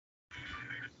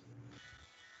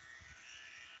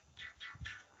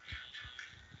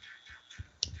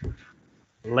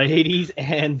Ladies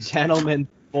and gentlemen,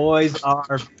 boys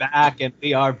are back and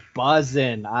we are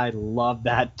buzzing. I love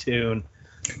that tune.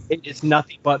 It is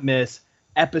nothing but miss.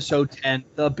 Episode 10,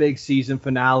 the big season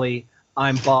finale.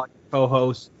 I'm Bob,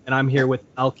 co-host, and I'm here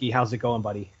with Elkie. How's it going,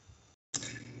 buddy?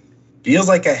 Feels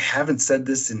like I haven't said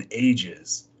this in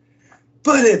ages.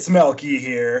 But it's Melky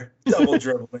here, double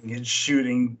dribbling and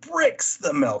shooting bricks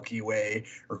the Milky Way,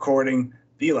 recording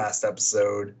the last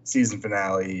episode, season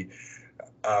finale,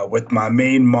 with my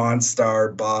main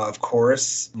Monstar, Ba, of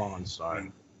course.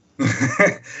 Monstar.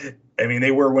 I mean,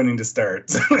 they were winning to start.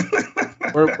 So.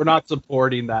 We're not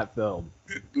supporting that film.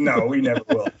 No, we never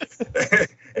will.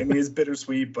 I mean, it's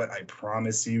bittersweet, but I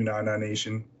promise you, Nana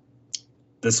Nation,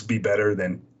 this will be better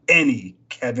than any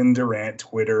Kevin Durant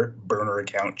Twitter burner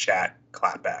account chat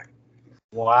clapback.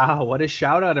 Wow, what a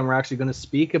shout out. And we're actually going to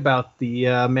speak about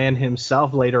the man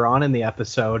himself later on in the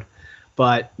episode.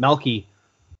 But Melky,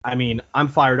 I mean, I'm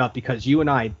fired up because you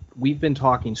and we've been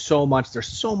talking so much. There's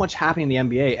so much happening in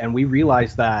the NBA, and we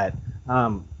realized that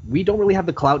we don't really have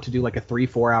the clout to do like a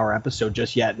 3-4 hour episode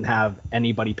just yet and have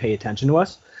anybody pay attention to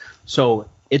us. So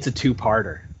it's a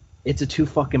two-parter. It's a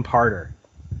two-fucking-parter.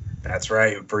 That's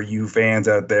right. For you fans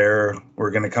out there, we're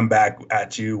going to come back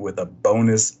at you with a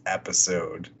bonus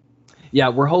episode. Yeah,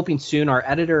 we're hoping soon. Our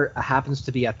editor happens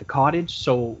to be at the cottage,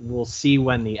 so we'll see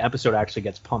when the episode actually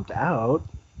gets pumped out.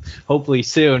 Hopefully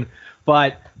soon.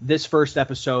 But this first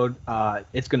episode,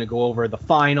 it's going to go over the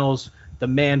finals, the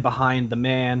man behind the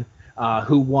man,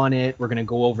 who won it. We're going to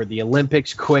go over the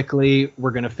Olympics quickly.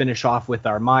 We're going to finish off with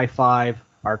our My Five,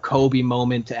 our Kobe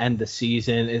moment to end the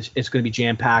season. It's going to be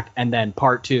jam-packed. And then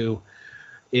part two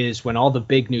is when all the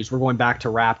big news, we're going back to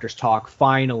Raptors talk.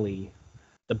 Finally,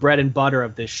 the bread and butter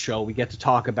of this show, we get to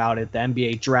talk about it. The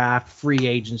NBA draft, free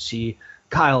agency,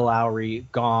 Kyle Lowry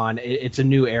gone. It's a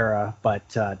new era, but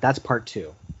that's part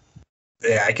two.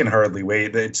 Yeah, I can hardly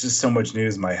wait. It's just so much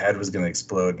news. My head was going to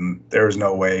explode, and there was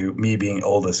no way, me being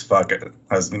old as fuck,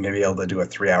 I was going to be able to do a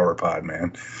 3-hour pod,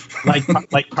 man.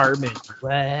 Like Cartman.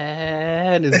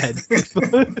 When his head.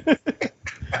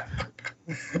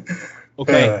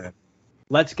 Okay,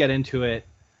 let's get into it.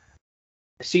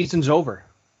 Season's over.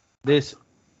 This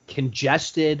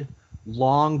congested,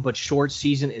 long but short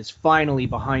season is finally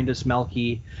behind us,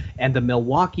 Melky, and the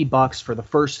Milwaukee Bucks, for the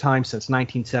first time since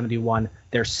 1971,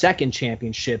 their second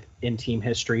championship in team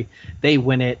history, they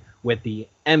win it with the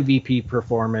MVP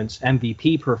performance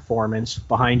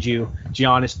behind you,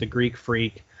 Giannis the Greek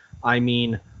Freak. I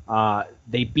mean,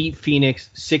 they beat Phoenix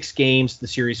 6 games, the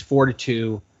series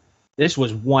 4-2. This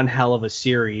was one hell of a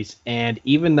series, and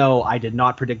even though I did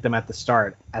not predict them at the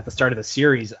start of the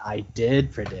series, I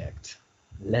did predict.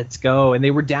 Let's go. And they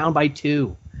were down by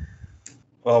 2.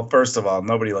 Well, first of all,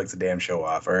 nobody likes a damn show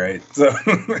off, all right? So,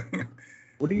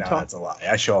 what are you talking? That's a lie.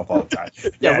 I show off all the time.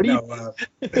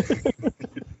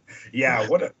 Yeah,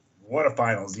 what a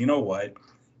finals. You know what?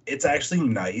 It's actually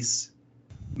nice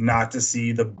not to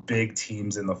see the big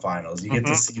teams in the finals. You get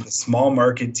to see the small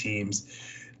market teams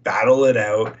battle it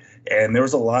out. And there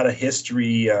was a lot of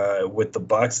history with the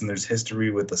Bucks, and there's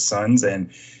history with the Suns. And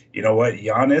you know what?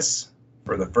 Giannis,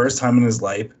 for the first time in his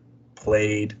life,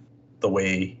 played the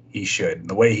way he should,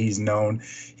 the way he's known.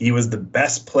 He was the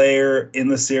best player in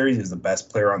the series. He was the best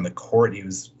player on the court. He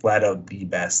was flat out the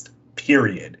best,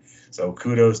 period. So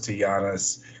kudos to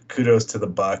Giannis. Kudos to the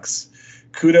Bucks.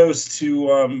 Kudos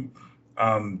to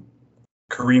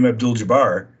Kareem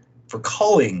Abdul-Jabbar for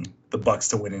calling the Bucks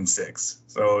to win in 6.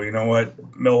 So you know what,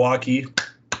 Milwaukee,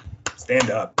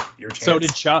 stand up. Your chance. So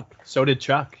did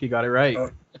Chuck. He got it right.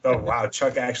 Oh wow,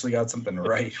 Chuck actually got something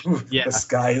right. Yeah. The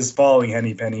sky is falling,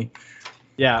 Henny Penny.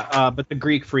 Yeah, but the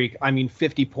Greek Freak, I mean,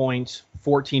 50 points,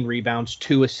 14 rebounds,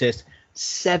 2 assists,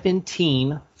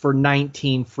 17 for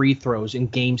 19 free throws in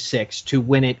Game 6 to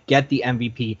win it, get the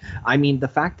MVP. I mean, the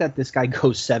fact that this guy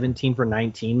goes 17 for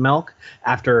 19, Melk,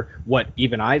 after what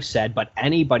even I've said, but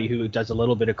anybody who does a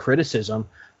little bit of criticism,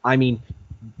 I mean,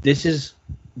 this is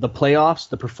the playoffs,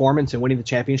 the performance, and winning the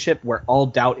championship where all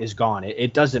doubt is gone.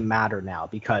 It doesn't matter now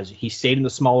because he stayed in the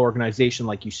small organization,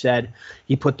 like you said.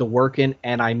 He put the work in,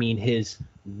 and I mean, his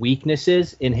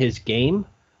weaknesses in his game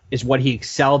is what he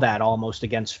excelled at almost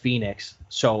against Phoenix.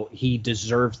 So he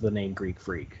deserves the name Greek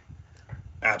Freak.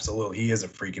 Absolutely. He is a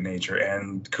freak of nature.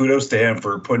 And kudos to him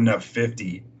for putting up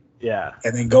 50. Yeah.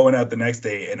 And then going out the next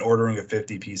day and ordering a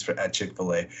 50-piece at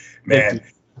Chick-fil-A. Man,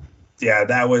 50. Yeah,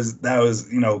 that was,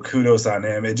 kudos on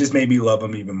him. It just made me love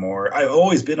him even more. I've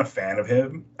always been a fan of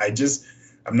him.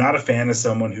 I'm not a fan of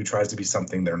someone who tries to be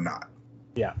something they're not.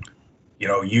 Yeah.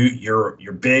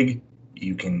 You're big.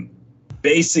 You can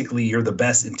basically, you're the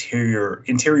best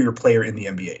interior player in the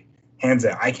NBA. Hands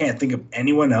down. I can't think of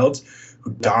anyone else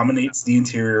who dominates the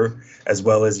interior as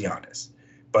well as Giannis.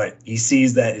 But he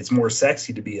sees that it's more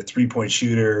sexy to be a three-point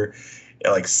shooter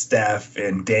like Steph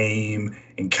and Dame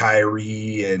and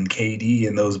Kyrie and KD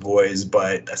and those boys,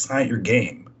 but that's not your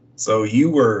game. So you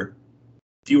were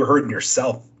hurting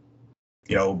yourself,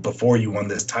 before you won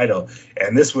this title.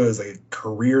 And this was a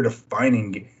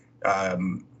career-defining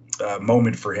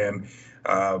moment for him.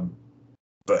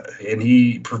 And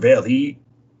he prevailed. He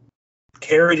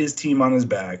carried his team on his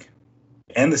back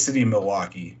and the city of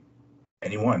Milwaukee,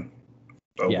 and he won.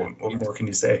 So what more can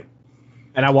you say?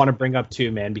 And I want to bring up too,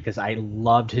 man, because I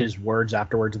loved his words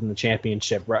afterwards in the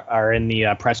championship or in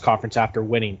the press conference after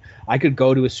winning. I could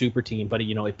go to a super team, but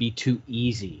it'd be too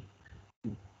easy.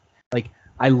 Like,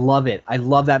 I love it. I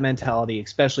love that mentality,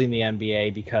 especially in the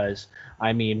NBA, because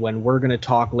when we're going to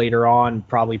talk later on,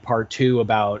 probably part 2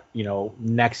 about,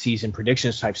 next season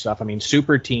predictions type stuff.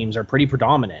 Super teams are pretty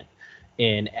predominant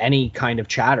in any kind of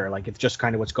chatter. Like, it's just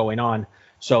kind of what's going on.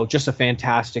 So just a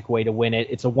fantastic way to win it.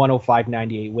 It's a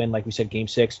 105-98 win, like we said, Game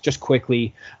 6. Just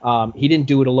quickly, he didn't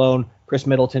do it alone. Chris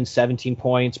Middleton, 17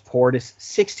 points. Portis,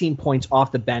 16 points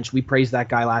off the bench. We praised that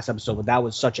guy last episode, but that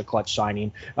was such a clutch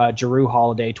signing. Jrue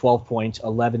Holiday, 12 points,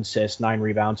 11 assists, 9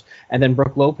 rebounds. And then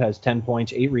Brook Lopez, 10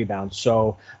 points, 8 rebounds.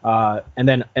 So, and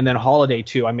then Holiday,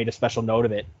 too. I made a special note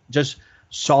of it. Just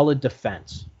solid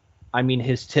defense.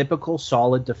 His typical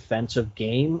solid defensive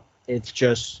game, it's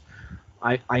just...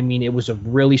 it was a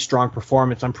really strong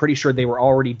performance. I'm pretty sure they were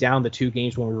already down the 2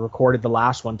 games when we recorded the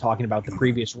last one talking about the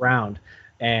previous round.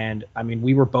 And,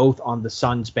 we were both on the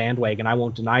Suns bandwagon. I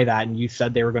won't deny that. And you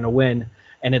said they were going to win,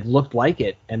 and it looked like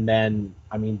it. And then,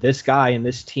 this guy and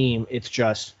this team, it's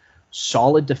just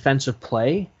solid defensive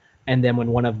play. And then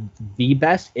when one of the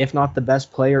best, if not the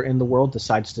best player in the world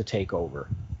decides to take over.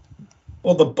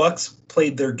 Well, the Bucks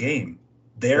played their game.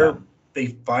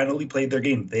 They finally played their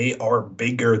game. They are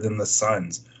bigger than the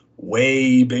Suns,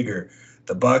 way bigger.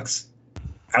 The Bucks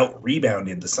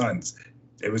out-rebounded the Suns.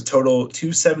 It was total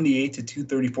 278 to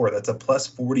 234. That's a plus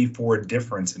 44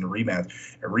 difference in rebounds.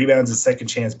 And rebounds and second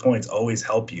chance points always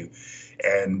help you.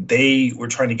 And they were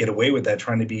trying to get away with that,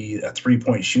 trying to be a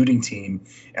three-point shooting team.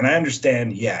 And I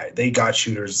understand, they got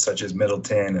shooters such as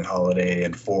Middleton and Holiday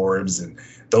and Forbes and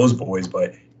those boys.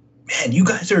 But, man, you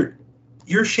guys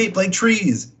you're shaped like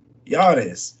trees.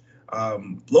 Giannis,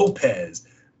 Lopez,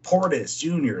 Portis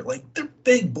Jr., they're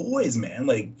big boys, man.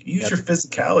 Use your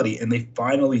physicality, and they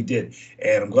finally did.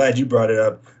 And I'm glad you brought it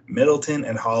up. Middleton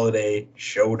and Holiday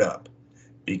showed up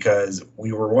because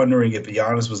we were wondering if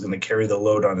Giannis was going to carry the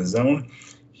load on his own.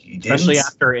 He didn't. Especially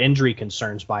after injury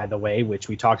concerns, by the way, which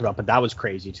we talked about, but that was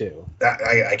crazy too.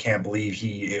 I can't believe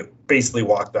he basically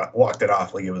walked it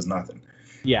off like it was nothing.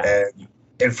 Yeah.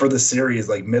 And for the series,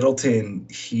 Middleton,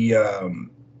 he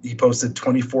posted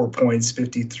 24 points,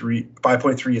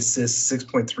 5.3 assists,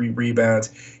 6.3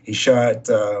 rebounds. He shot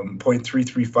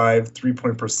 .335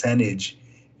 3-point percentage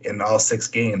in all 6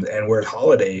 games. And where at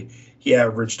Holiday, he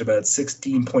averaged about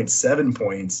 16.7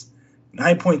 points,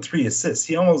 9.3 assists.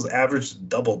 He almost averaged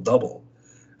double-double.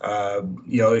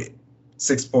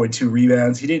 6.2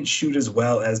 rebounds. He didn't shoot as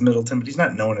well as Middleton, but he's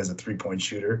not known as a three-point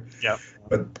shooter. Yeah.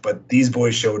 But these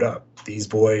boys showed up. These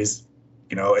boys,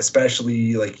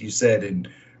 especially like you said, and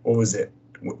what was it?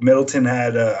 Middleton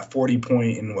had a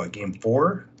 40-point in game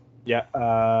 4?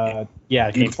 Yeah.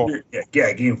 Game 4.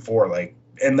 Yeah, game 4.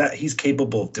 And that he's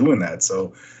capable of doing that.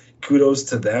 So kudos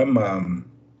to them.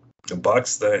 The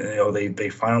Bucks, they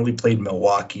finally played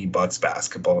Milwaukee Bucks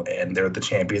basketball, and they're the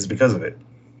champions because of it.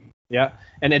 Yeah,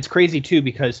 and it's crazy too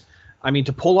because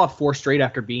to pull off 4 straight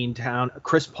after being down,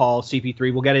 Chris Paul,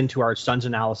 CP3. We'll get into our Suns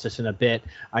analysis in a bit.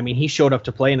 He showed up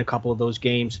to play in a couple of those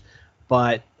games,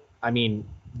 but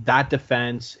that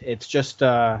defense, it's just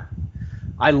I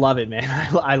love it, man.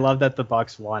 I love that the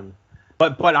Bucks won.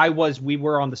 But we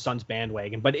were on the Suns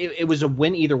bandwagon. But it was a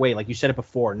win either way. Like you said it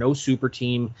before, no super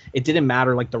team. It didn't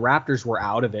matter. The Raptors were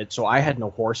out of it, so I had no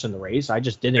horse in the race. I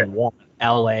just didn't want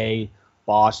LA,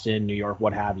 Boston, New York,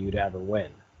 what have you, to ever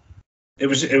win. It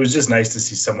was just nice to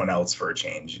see someone else for a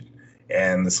change.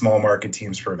 And the small market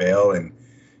teams prevail. And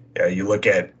you look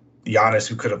at Giannis,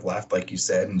 who could have left, like you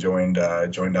said, and joined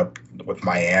up with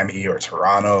Miami or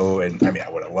Toronto. And I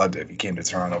would have loved it if he came to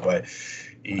Toronto, but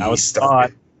he stuck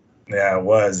it. Yeah, it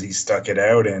was. He stuck it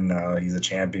out, and he's a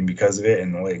champion because of it.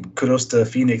 And kudos to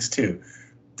Phoenix too.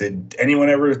 Did anyone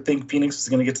ever think Phoenix was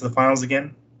going to get to the finals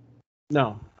again?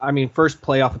 No. First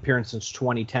playoff appearance since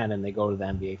 2010, and they go to the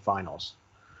NBA Finals.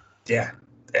 Yeah.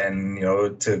 And,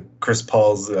 to Chris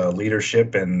Paul's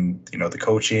leadership and, the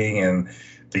coaching and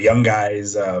the young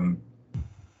guys,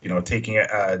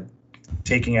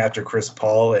 taking after Chris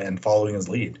Paul and following his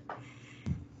lead.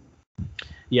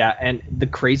 Yeah, and the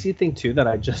crazy thing too that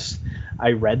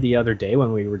I read the other day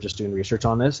when we were just doing research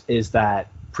on this is that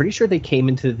pretty sure they came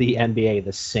into the NBA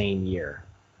the same year.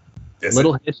 Is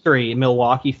Little it? history: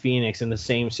 Milwaukee, Phoenix in the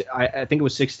same. I think it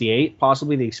was '68,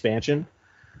 possibly the expansion.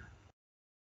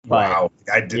 But Wow,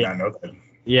 I did yeah, not know that.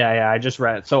 yeah, I just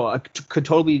read it. So I could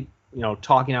totally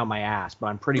talking out my ass, but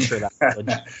I'm pretty sure that's a legit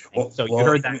thing. well, So you well,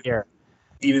 heard that here.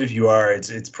 even if you are,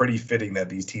 it's pretty fitting that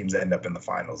these teams end up in the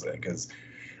finals because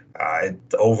it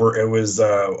was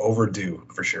overdue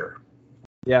for sure.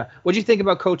 Yeah. What do you think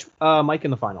about Coach Mike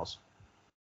in the finals?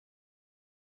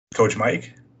 Coach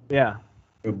Mike, Yeah.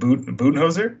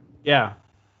 Budenholzer, Yeah.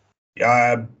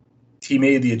 yeah, he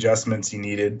made the adjustments he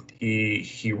needed.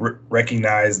 He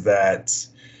recognized that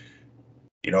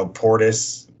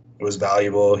Portis was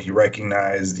valuable. He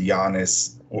recognized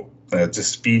Giannis,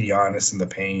 just feed Giannis in the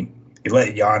paint. He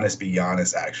let Giannis be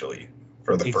Giannis actually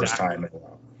for the first time in a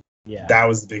while. Yeah. That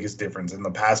was the biggest difference. In the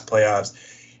past playoffs,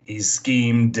 he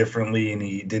schemed differently and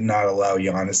he did not allow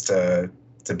Giannis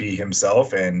to be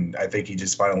himself. And I think he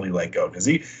just finally let go because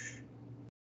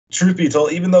truth be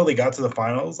told, even though they got to the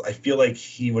finals, I feel like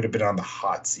he would have been on the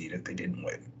hot seat if they didn't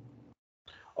win.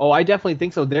 Oh, I definitely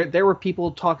think so. There were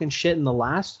people talking shit in the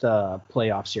last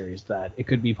playoff series that it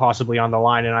could be possibly on the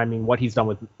line. And I mean, what he's done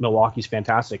with Milwaukee's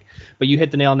fantastic. But you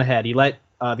hit the nail on the head. He let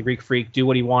the Greek Freak do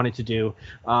what he wanted to do.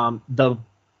 The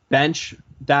bench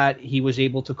that he was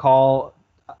able to call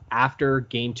after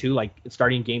game 2, like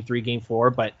starting game 3, game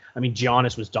 4. But I mean,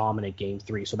 Giannis was dominant game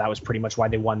 3, so that was pretty much why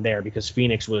they won there because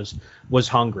Phoenix was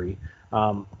hungry.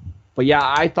 But yeah,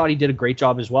 I thought he did a great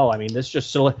job as well. I mean,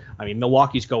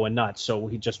 Milwaukee's going nuts, so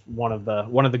he's just one of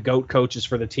the GOAT coaches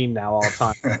for the team now all the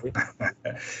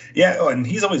time. Yeah, and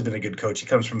he's always been a good coach. He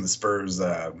comes from the Spurs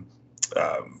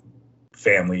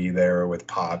family there with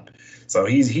Pop, so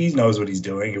he knows what he's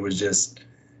doing. It was just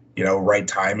right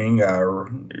timing,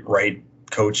 right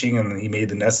coaching, and he made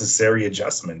the necessary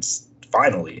adjustments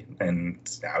finally, and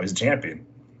now he's a champion.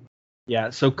 Yeah,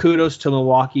 so kudos to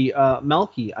Milwaukee.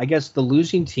 Melky, I guess the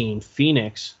losing team,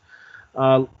 Phoenix,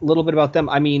 a little bit about them.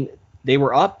 I mean, they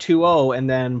were up 2-0 and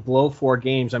then blow 4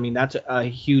 games. I mean, that's a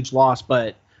huge loss,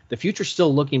 but the future's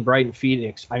still looking bright in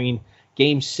Phoenix. I mean,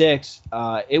 game 6,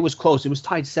 it was close. It was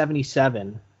tied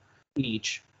 77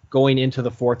 each going into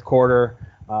the fourth quarter.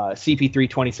 CP3,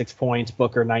 26 points,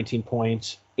 Booker, 19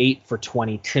 points, 8 for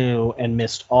 22, and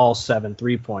missed all 7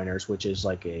 3-pointers, which is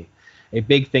like a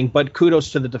big thing. But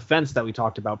kudos to the defense that we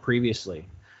talked about previously.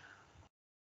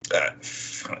 I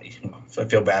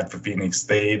feel bad for Phoenix.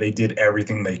 They did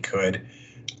everything they could.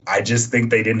 I just think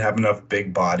they didn't have enough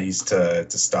big bodies to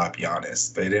stop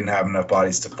Giannis. They didn't have enough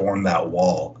bodies to form that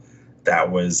wall that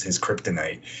was his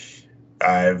kryptonite.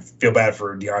 I feel bad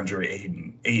for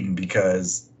DeAndre Ayton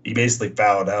because he basically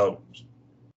fouled out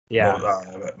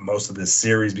most of this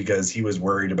series because he was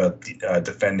worried about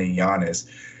defending Giannis.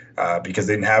 Because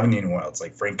they didn't have anyone else.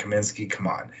 Like Frank Kaminsky, come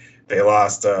on. They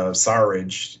lost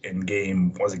Saric in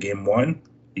game 1?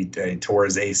 He tore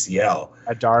his ACL.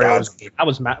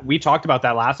 We talked about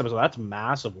that last episode. That's a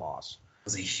massive loss. It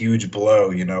was a huge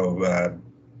blow,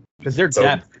 because their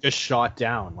depth just shot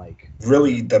down. Like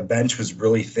really, the bench was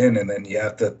really thin, and then you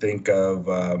have to think of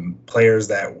players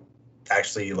that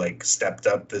actually stepped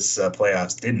up this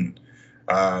playoffs didn't.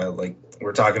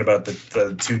 We're talking about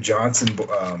the two Johnson,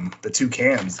 the two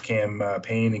Cams, Cam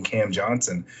Payne and Cam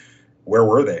Johnson. Where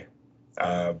were they?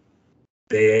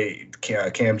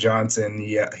 Cam Johnson,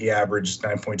 he averaged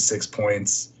 9.6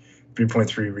 points,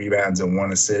 3.3 rebounds, and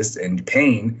 1 assist. And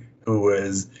Payne, who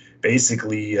was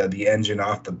basically the engine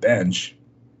off the bench,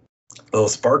 little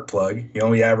spark plug, he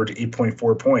only averaged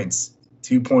 8.4 points,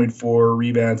 2.4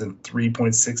 rebounds, and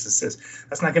 3.6 assists.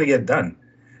 That's not going to get done.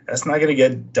 That's not going to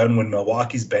get done when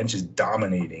Milwaukee's bench is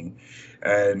dominating.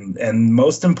 And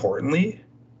most importantly,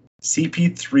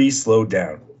 CP3 slowed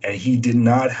down, and he did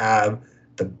not have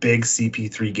the big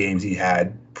CP3 games he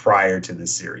had prior to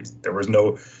this series. There was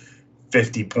no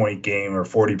 50-point game or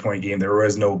 40-point game. There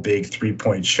was no big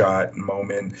 3-point shot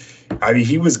moment. I mean,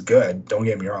 he was good. Don't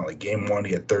get me wrong. Like game 1,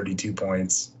 he had 32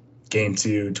 points. Game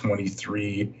 2,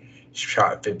 23.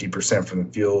 Shot 50% from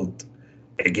the field.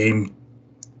 Game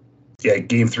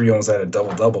 3 almost had a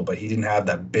double-double, but he didn't have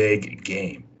that big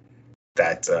game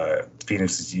that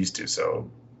Phoenix is used to.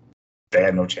 So they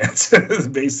had no chance.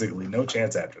 Basically, no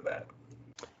chance after that.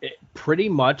 Pretty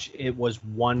much it was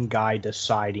one guy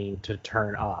deciding to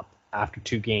turn up after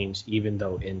 2 games, even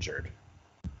though injured.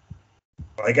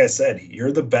 Like I said,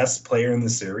 you're the best player in the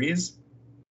series.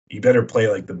 You better play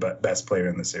like the best player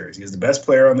in the series. He was the best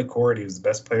player on the court. He was the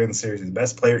best player in the series. He was the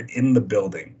best player in the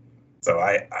building. So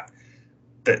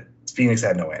Phoenix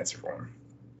had no answer for him.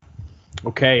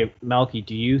 Okay, Melky,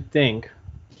 do you think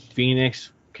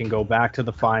Phoenix can go back to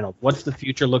the final? What's the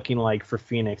future looking like for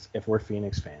Phoenix if we're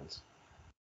Phoenix fans?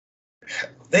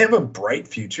 They have a bright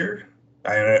future.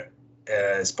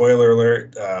 Spoiler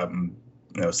alert,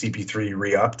 CP3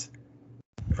 re-upped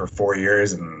for 4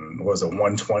 years and was it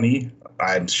 120?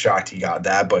 I'm shocked he got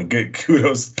that, but good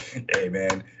kudos. Hey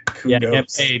man, kudos. Yeah,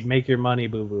 get paid, make your money,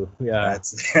 boo boo. Yeah.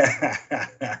 That's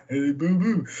boo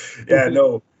boo. Yeah,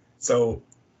 no. So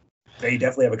they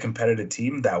definitely have a competitive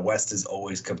team. That West is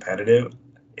always competitive.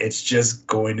 It's just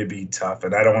going to be tough.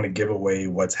 And I don't want to give away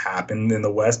what's happened in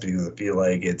the West because I feel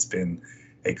like it's been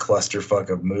a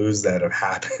clusterfuck of moves that have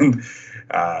happened.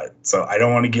 So I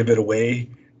don't want to give it away,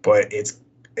 but it's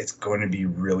going to be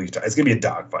really tough. It's going to be a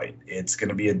dogfight. It's going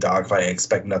to be a dogfight. I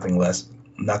expect nothing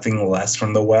less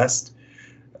from the West.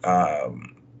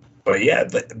 But yeah,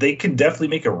 they could definitely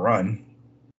make a run.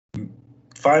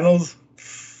 Finals,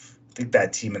 I think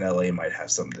that team in LA might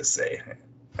have something to say.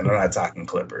 And I'm not talking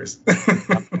Clippers.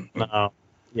 No.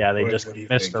 Yeah, they just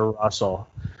missed think? Russell.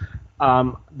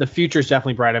 The future's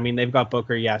definitely bright. I mean, they've got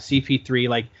Booker, yeah, CP3,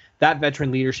 like that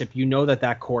veteran leadership. You know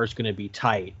that core is going to be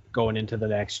tight going into the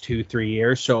next 2-3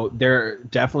 years. So they're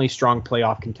definitely strong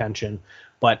playoff contention.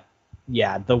 But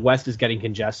yeah, the West is getting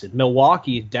congested.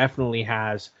 Milwaukee definitely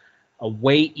has a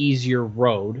way easier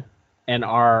road and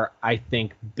are, I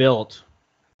think, built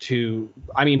to,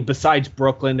 I mean, besides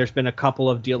Brooklyn, there's been a couple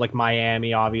of deals like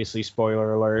Miami, obviously,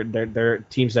 spoiler alert. They're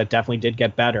teams that definitely did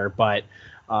get better, but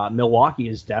Milwaukee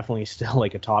is definitely still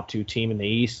like a top 2 team in the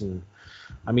East. And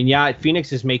I mean, yeah,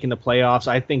 Phoenix is making the playoffs.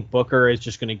 I think Booker is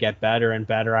just going to get better and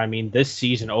better. I mean, this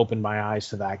season opened my eyes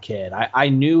to that kid. I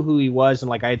knew who he was, and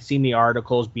like I had seen the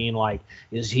articles being like,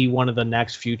 is he one of the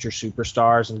next future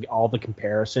superstars and all the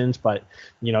comparisons? But,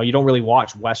 you know, you don't really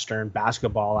watch Western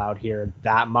basketball out here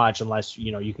that much unless,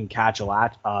 you know, you can catch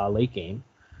a late game.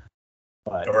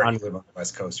 But or you live on the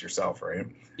West Coast yourself, right?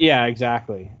 Yeah,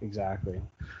 exactly.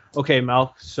 Okay,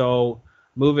 Mel, so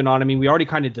moving on. I mean, we already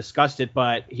kind of discussed it,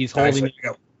 but he's holding.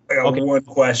 I got one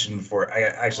question for.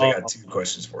 I got 2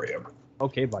 questions for you.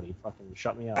 Okay, buddy, fucking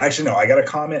shut me up. Actually, no, I got a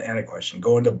comment and a question.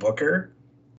 Going to Booker,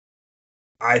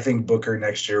 I think Booker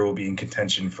next year will be in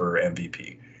contention for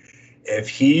MVP. If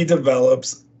he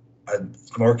develops a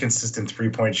more consistent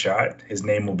 3-point shot, his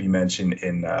name will be mentioned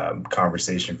in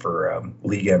conversation for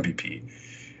league MVP.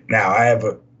 Now, I have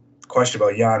a question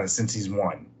about Giannis since he's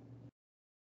won.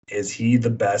 Is he the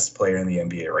best player in the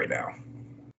NBA right now?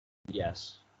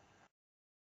 Yes.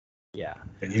 Yeah.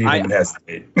 You didn't even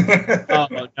hesitate.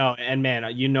 Oh, no, and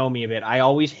man, you know me a bit. I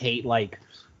always hate like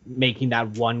making that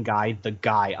one guy the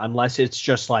guy unless it's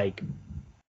just like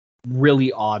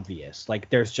really obvious. Like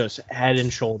there's just head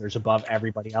and shoulders above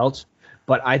everybody else.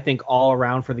 But I think all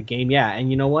around for the game, yeah. And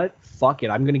you know what? Fuck it.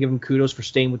 I'm going to give him kudos for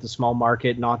staying with the small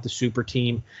market, not the super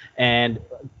team. And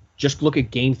just look at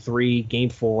Game 3, Game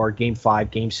 4, Game 5,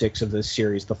 Game 6 of this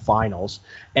series, the finals.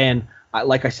 And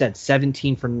like I said,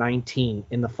 17 for 19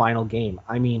 in the final game.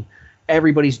 I mean,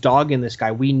 everybody's dogging this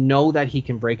guy. We know that he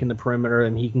can break in the perimeter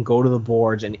and he can go to the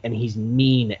boards and he's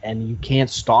mean and you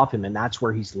can't stop him. And that's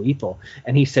where he's lethal.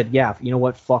 And he said, yeah, you know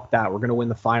what? Fuck that. We're going to win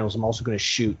the finals. I'm also going to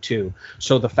shoot too.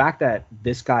 So the fact that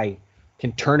this guy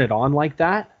can turn it on like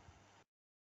that,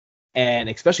 and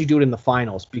especially do it in the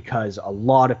finals because a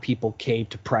lot of people cave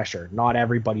to pressure. Not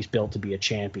everybody's built to be a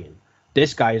champion.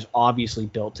 This guy is obviously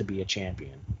built to be a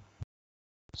champion.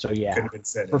 So yeah,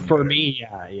 for me,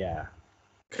 yeah.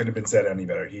 Couldn't have been said any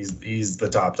better. He's the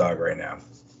top dog right now.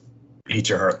 Eat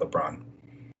your heart, LeBron.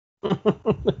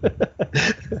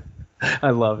 I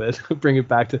love it. Bring it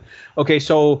back to. Okay,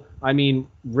 so I mean,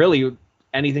 really,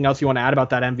 anything else you want to add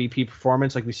about that MVP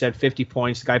performance? Like we said, 50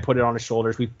 points. The guy put it on his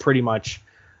shoulders. We pretty much.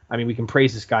 I mean, we can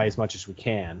praise this guy as much as we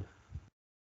can.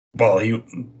 Well, he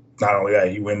not only that,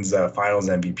 he wins Finals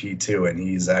MVP too, and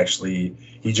he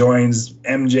joins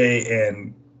MJ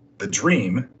and the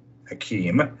Dream,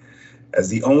 Hakeem, as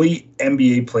the only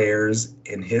NBA players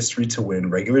in history to win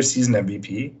regular season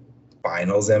MVP,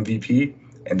 Finals MVP,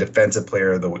 and Defensive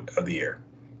Player of the Year.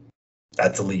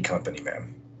 That's Elite Company,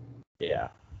 man. Yeah.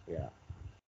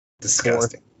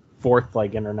 Disgusting. Fourth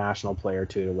like international player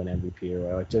too to win MVP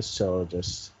or like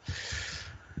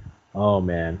oh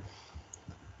man,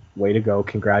 way to go.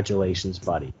 Congratulations,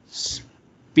 buddy.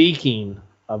 Speaking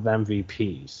of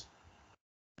MVPs,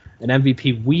 an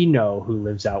MVP we know who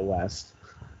lives out west,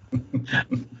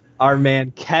 our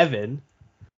man Kevin,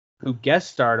 who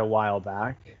guest starred a while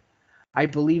back. I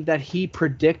believe that he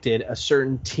predicted a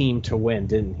certain team to win,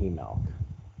 didn't he, Mel?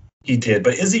 He did,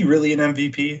 but is he really an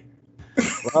MVP?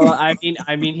 Well, I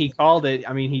mean, he called it.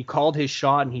 I mean, he called his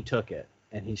shot and he took it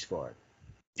and he scored.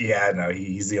 Yeah, no,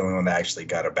 he's the only one that actually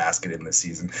got a basket in this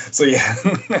season. So yeah,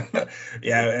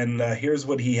 yeah. And here's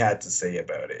what he had to say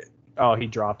about it. Oh, he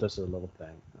dropped us a little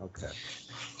thing. Okay.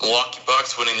 Milwaukee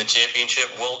Bucks winning the championship,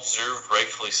 well deserved,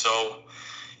 rightfully so.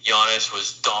 Giannis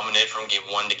was dominant from game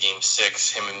 1 to game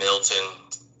 6. Him and Middleton,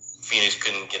 Phoenix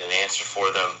couldn't get an answer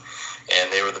for them,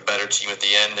 and they were the better team at the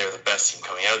end. They were the best team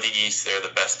coming out of the East. They're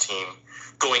the best team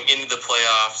going into the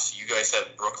playoffs. You guys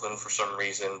had Brooklyn for some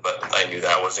reason, but I knew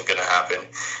that wasn't going to happen.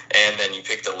 And then you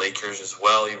picked the Lakers as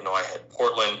well, even though I had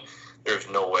Portland. There's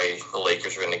no way the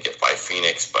Lakers were going to get by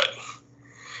Phoenix, but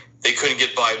they couldn't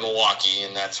get by Milwaukee,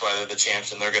 and that's why they're the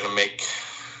champs, and they're going to make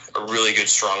a really good,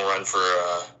 strong run for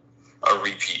a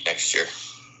repeat next year.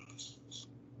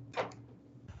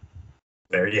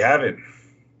 There you have it.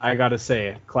 I got to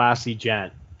say, classy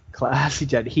gent. Classy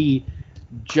gent. He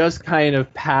just kind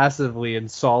of passively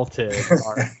insulted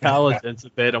our intelligence a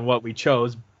bit on what we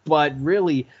chose, but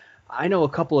really, I know a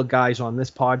couple of guys on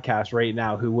this podcast right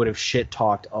now who would have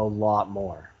shit-talked a lot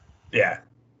more. Yeah.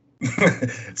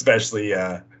 Especially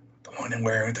the one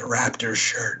wearing the Raptors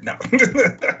shirt. No.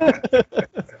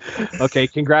 Okay,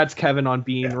 congrats, Kevin, on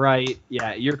being right.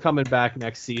 Yeah, you're coming back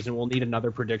next season. We'll need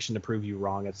another prediction to prove you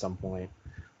wrong at some point.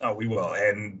 Oh, we will.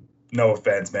 And no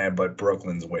offense, man, but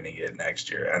Brooklyn's winning it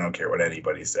next year. I don't care what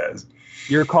anybody says.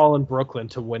 You're calling Brooklyn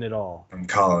to win it all. I'm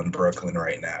calling Brooklyn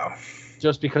right now.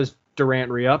 Just because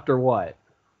Durant re-upped or what?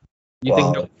 You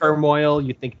think no turmoil?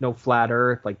 You think no flat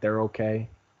earth? Like they're okay?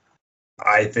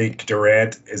 I think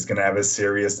Durant is going to have a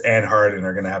serious, and Harden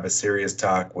are going to have a serious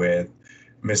talk with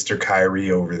Mr. Kyrie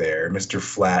over there, Mr.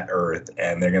 Flat Earth,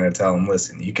 and they're going to tell him,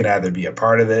 listen, you can either be a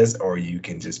part of this or you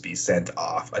can just be sent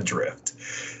off adrift.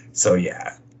 So,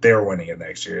 yeah, they're winning it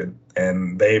next year,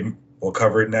 and they will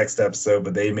cover it next episode,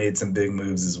 but they made some big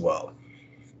moves as well.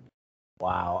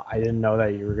 Wow, I didn't know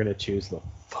that you were going to choose the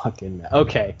fucking...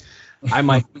 Okay, I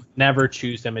might never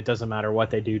choose them. It doesn't matter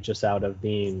what they do, just out of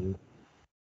being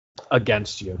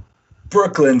against you.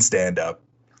 Brooklyn, stand up.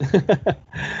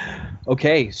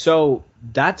 Okay, so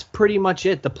that's pretty much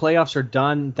it. The playoffs are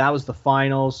done. That was the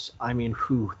finals. I mean,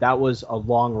 that was a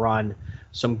long run.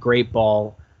 Some great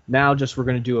ball. Now just we're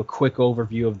going to do a quick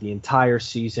overview of the entire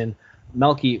season.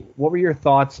 Melky, what were your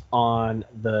thoughts on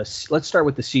let's start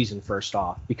with the season first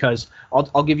off, because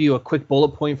I'll give you a quick bullet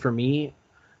point for me.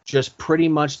 Just pretty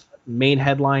much main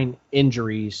headline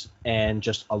injuries and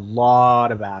just a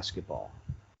lot of basketball.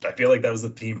 I feel like that was the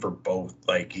theme for both.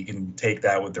 Like, you can take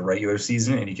that with the regular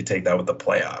season and you can take that with the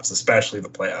playoffs, especially the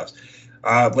playoffs.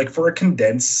 Like, for a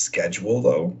condensed schedule,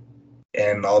 though,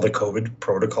 and all the COVID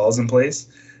protocols in place,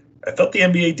 I felt the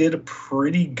NBA did a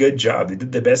pretty good job. They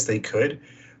did the best they could,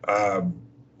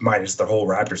 minus the whole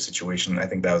Raptors situation. I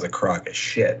think that was a crock of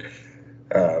shit.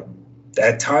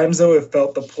 At times, though, it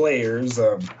felt the players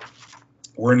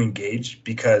weren't engaged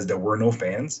because there were no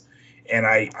fans. And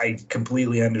I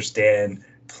completely understand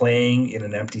playing in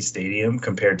an empty stadium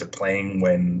compared to playing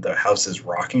when the house is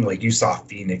rocking. Like, you saw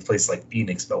Phoenix, places like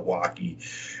Phoenix, Milwaukee,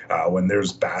 when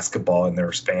there's basketball and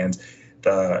there's fans,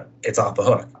 it's off the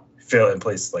hook. In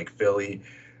places like Philly.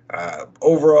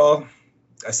 Overall,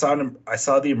 I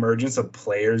saw the emergence of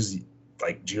players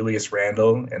like Julius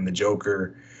Randle and the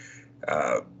Joker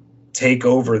take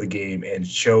over the game and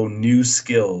show new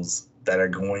skills that are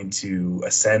going to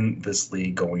ascend this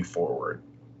league going forward.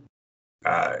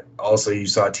 Also, you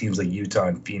saw teams like Utah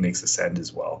and Phoenix ascend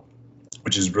as well,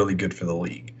 which is really good for the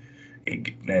league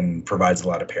and provides a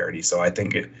lot of parity. So I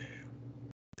think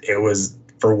it was,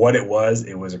 for what it was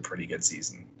a pretty good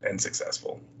season and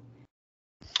successful.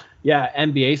 Yeah,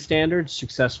 NBA standards,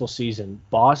 successful season.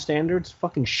 Boss standards,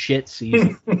 fucking shit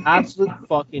season. Absolute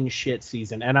fucking shit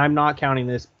season. And I'm not counting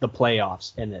the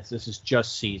playoffs in this. This is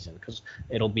just season, because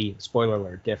it'll be, spoiler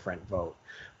alert, different vote.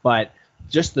 But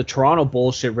just the Toronto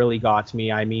bullshit really got to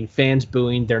me. I mean, fans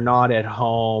booing, they're not at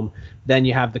home. Then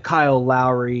you have the Kyle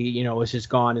Lowry, is just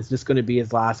gone. Is this going to be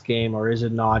his last game or is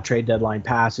it not? Trade deadline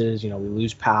passes, we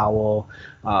lose Powell.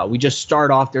 We just start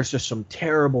off, there's just some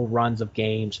terrible runs of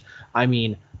games. I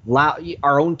mean,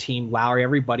 our own team, Lowry,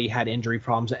 everybody had injury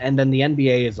problems. And then the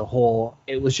NBA as a whole,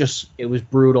 it was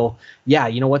brutal. Yeah,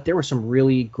 you know what? There were some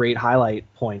really great highlight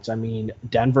points. I mean,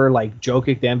 Denver, like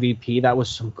Jokic, the MVP, that was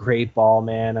some great ball,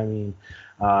 man. I mean,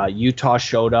 Utah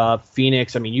showed up.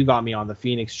 Phoenix, I mean, you got me on the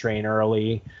Phoenix train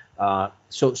early.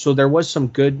 So there was some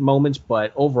good moments,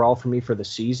 but overall for me for the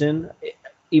season,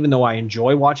 even though I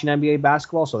enjoy watching NBA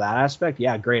basketball, so that aspect,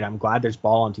 yeah, great. I'm glad there's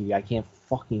ball on TV. I can't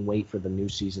fucking wait for the new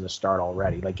season to start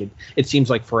already. Like it seems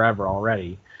like forever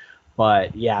already.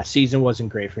 But yeah, season wasn't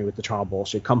great for me with the Toronto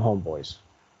bullshit. Come home, boys.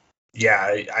 Yeah,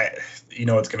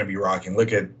 it's going to be rocking.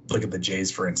 Look at the Jays,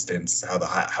 for instance, how the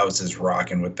house is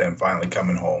rocking with them finally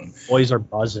coming home. Boys are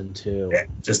buzzing too. Yeah,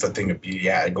 just a thing of beauty.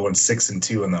 Yeah, going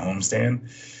 6-2 in the homestand.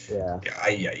 Yeah.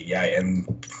 Yeah,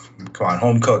 and come on,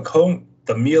 home cook.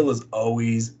 The meal is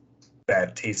always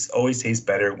bad. Always tastes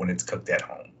better when it's cooked at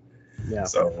home. Yeah.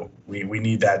 So we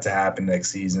need that to happen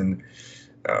next season.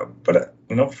 But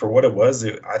for what it was,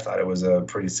 I thought it was a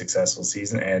pretty successful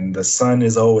season, and the sun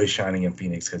is always shining in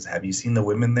Phoenix. Because have you seen the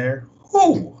women there?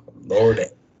 Oh, Lord!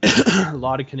 A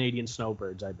lot of Canadian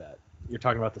snowbirds, I bet. You're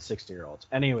talking about the 60-year-olds.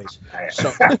 Anyways,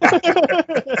 so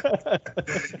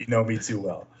you know me too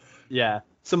well. Yeah,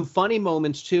 some funny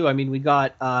moments too. I mean, we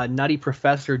got Nutty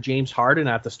Professor James Harden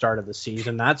at the start of the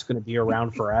season. That's going to be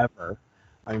around forever.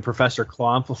 I mean, Professor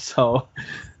Klump. So,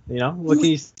 what can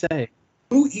you say?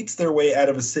 Who eats their way out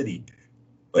of a city?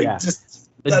 Just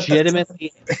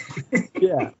legitimately.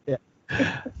 Yeah.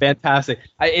 Fantastic.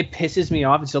 It pisses me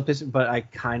off. It still pisses me, but I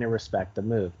kind of respect the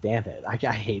move. Damn it. I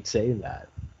hate saying that.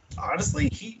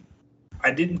 Honestly,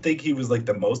 I didn't think he was like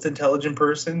the most intelligent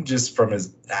person, just from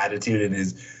his attitude and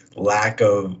his lack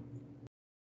of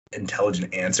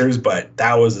intelligent answers. But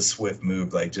that was a swift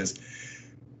move. Like, just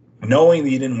knowing that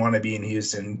he didn't want to be in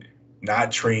Houston,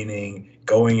 not training,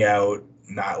 going out,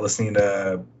 not listening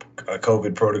to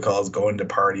COVID protocols, going to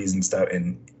parties and stuff,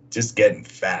 and just getting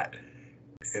fat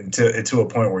and to a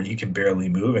point where you can barely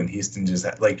move. And Houston just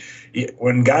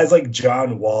when guys like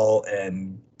John Wall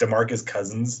and DeMarcus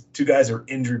Cousins, two guys who are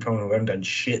injury prone who haven't done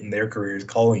shit in their careers,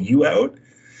 calling you out.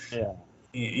 Yeah,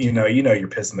 you're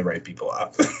pissing the right people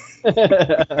off.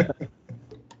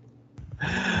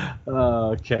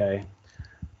 Okay,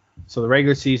 so the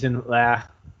regular season,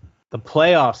 the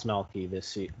playoffs, Melky, this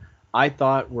season, I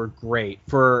thought were great.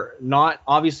 For not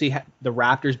obviously the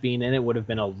Raptors being in it would have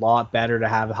been a lot better to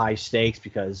have high stakes,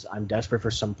 because I'm desperate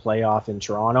for some playoff in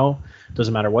Toronto.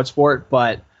 Doesn't matter what sport,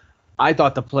 but I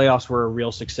thought the playoffs were a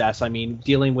real success. I mean,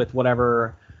 dealing with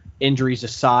whatever injuries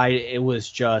aside, it was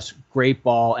just great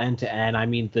ball end to end. I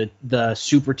mean, the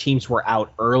super teams were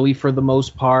out early for the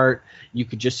most part. You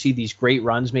could just see these great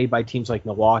runs made by teams like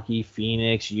Milwaukee,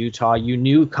 Phoenix, Utah. You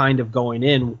knew kind of going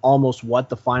in almost what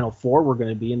the Final Four were going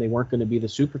to be, and they weren't going to be the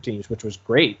super teams, which was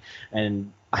great.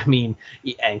 And I mean,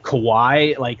 and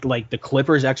Kawhi, like the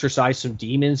Clippers exercised some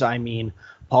demons. I mean,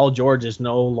 Paul George is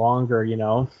no longer,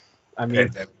 I mean,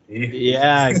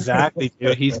 yeah, exactly,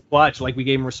 dude. He's clutch. Like, we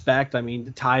gave him respect. I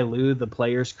mean, Ty Lue, the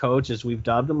players' coach, as we've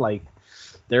dubbed him, like,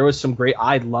 there was some great.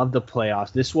 I love the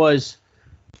playoffs. This was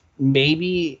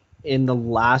maybe in the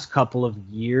last couple of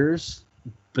years,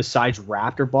 besides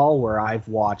Raptor Ball, where I've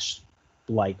watched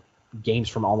like games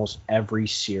from almost every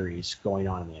series going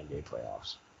on in the NBA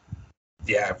playoffs.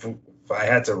 Yeah, if I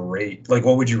had to rate,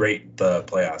 what would you rate the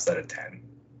playoffs out of 10?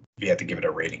 If you had to give it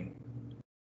a rating.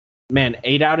 Man,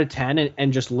 8 out of 10,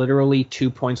 and just literally 2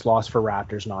 points lost for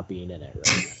Raptors not being in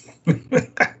it. Right?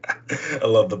 I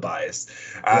love the bias.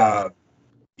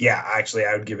 Yeah, actually,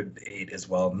 I would give it 8 as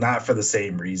well. Not for the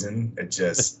same reason. It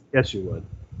just... Yes, you would.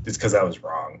 It's because I was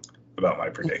wrong about my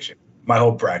prediction. My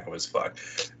whole bracket was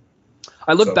fucked.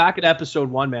 I look back at episode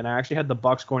 1, man. I actually had the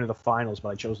Bucks going to the finals, but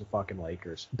I chose the fucking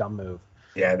Lakers. Dumb move.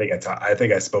 Yeah, I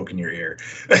think I spoke in your ear.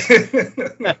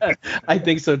 I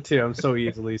think so too. I'm so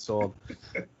easily sold.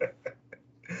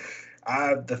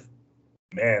 The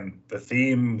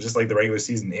theme, just like the regular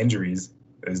season, injuries.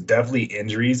 There's definitely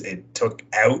injuries. It took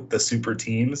out the super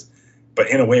teams, but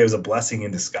in a way, it was a blessing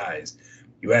in disguise.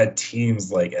 You had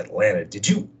teams like Atlanta.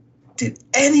 Did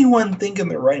anyone think in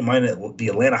their right mind that the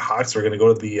Atlanta Hawks were going to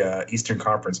go to the Eastern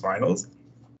Conference Finals?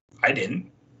 I didn't.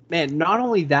 Man, not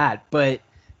only that, but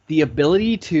the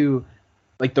ability to,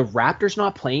 like, the Raptors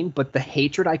not playing, but the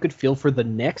hatred I could feel for the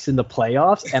Knicks in the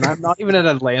playoffs. And I'm not even an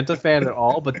Atlanta fan at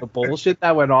all, but the bullshit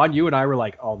that went on, you and I were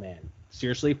like, oh, man,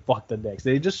 seriously, fuck the Knicks.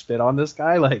 They just spit on this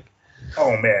guy, like.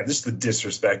 Oh, man, just the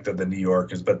disrespect of the New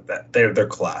Yorkers, but they're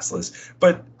classless.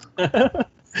 But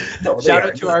no, shout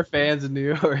out to our fans in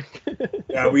New York.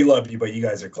 Yeah, we love you, but you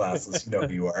guys are classless. You know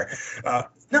who you are.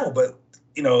 No, but,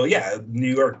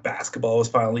 New York basketball was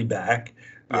finally back.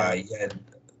 Yeah. You had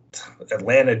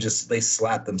Atlanta, they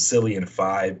slapped them silly in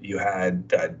 5. You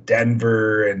had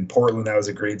Denver and Portland. That was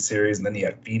a great series. And then you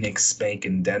had Phoenix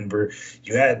spanking Denver.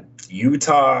 You had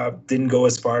Utah, didn't go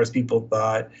as far as people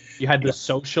thought. You had the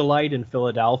socialite in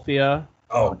Philadelphia.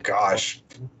 Oh, gosh.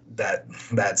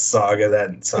 That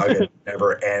saga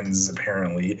never ends,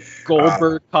 apparently.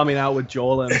 Goldberg coming out with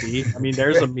Joel Embiid. I mean,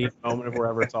 there's a meme moment if we're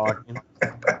ever talking.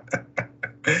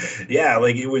 Yeah,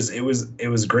 it was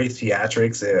great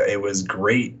theatrics. It was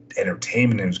great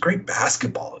entertainment. It was great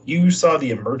basketball. You saw the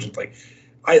emergence.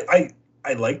 I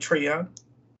like Trae Young.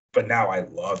 but now I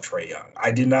love Trae Young.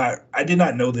 I did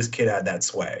not know this kid had that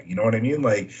swag. You know what I mean?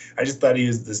 Like, I just thought he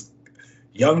was this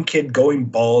young kid going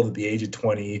bald at the age of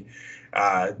 20,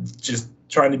 just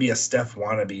trying to be a Steph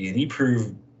wannabe, and he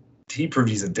proved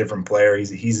he's a different player. He's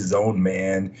his own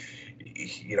man.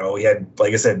 You know, he had,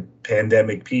 like I said,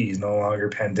 pandemic P. He's no longer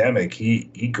pandemic.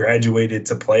 He graduated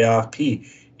to playoff P.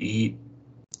 He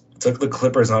took the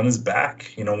Clippers on his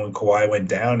back, you know, when Kawhi went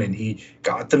down, and he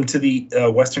got them to the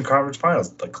Western Conference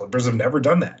Finals. The Clippers have never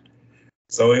done that.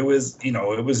 So it was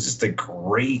just a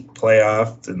great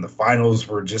playoff, and the finals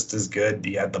were just as good.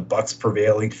 You had the Bucks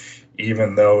prevailing,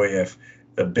 even though if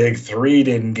the big three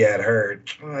didn't get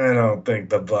hurt, I don't think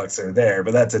the Bucks are there,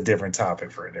 but that's a different topic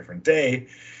for a different day.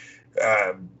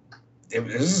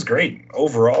 This is great.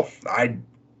 Overall, I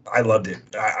loved it.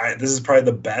 This is probably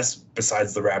the best,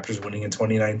 besides the Raptors winning in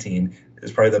 2019.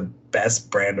 It's probably the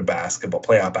best brand of basketball,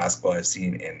 playoff basketball I've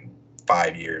seen in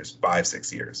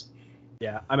 6 years.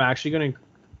 Yeah, I'm actually going to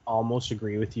almost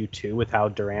agree with you too with how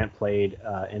Durant played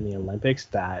in the Olympics.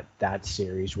 That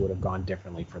series would have gone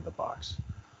differently for the Bucks.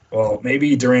 Well,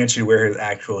 maybe Durant should wear his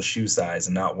actual shoe size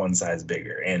and not one size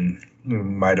bigger, and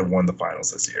might have won the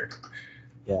finals this year.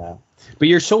 Yeah, but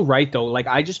you're so right though. Like,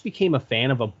 I just became a fan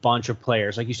of a bunch of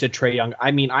players. Like you said, Trae Young.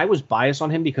 I mean, I was biased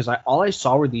on him because all I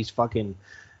saw were these fucking.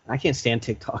 I can't stand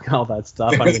TikTok and all that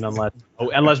stuff. I mean,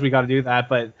 unless we got to do that.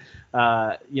 But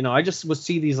you know, I just would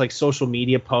see these like social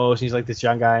media posts. He's like this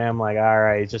young guy. I'm like, all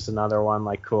right, just another one.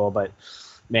 Like, cool. But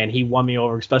man, he won me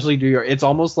over, especially New York. It's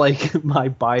almost like my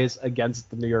bias against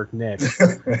the New York Knicks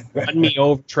won me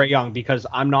over Trae Young, because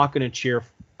I'm not going to cheer.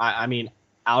 I mean,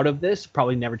 out of this,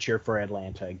 probably never cheer for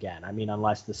Atlanta again. I mean,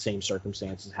 unless the same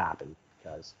circumstances happen.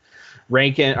 Because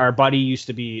Rankin, our buddy, used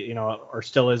to be, you know, or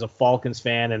still is a Falcons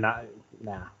fan, and not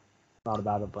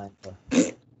about Atlanta.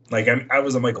 Like, I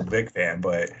was a Michael Vick fan,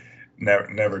 but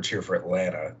never cheer for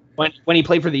Atlanta. When he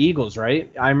played for the Eagles,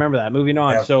 right? I remember that. Moving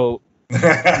on. Yeah. So,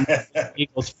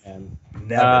 Eagles fan.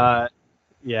 Never.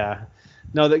 Yeah.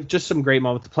 No, just some great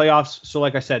moments. The playoffs. So,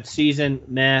 like I said, season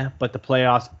meh, but the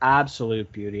playoffs, absolute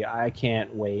beauty. I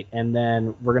can't wait. And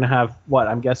then we're gonna have what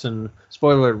I'm guessing.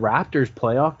 Spoiler: Raptors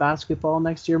playoff basketball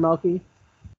next year, Melky.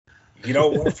 You know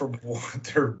what? For what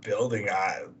they're building,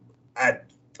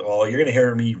 well, you're gonna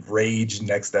hear me rage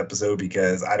next episode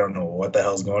because I don't know what the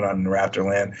hell's going on in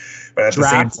Raptorland. But at the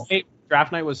same time,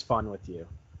 draft night was fun with you.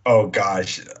 Oh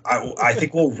gosh, I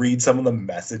think we'll read some of the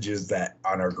messages that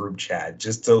on our group chat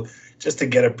just to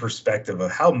get a perspective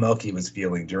of how Melky was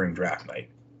feeling during draft night,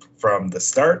 from the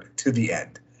start to the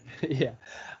end. Yeah,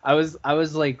 I was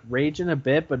like raging a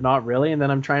bit, but not really. And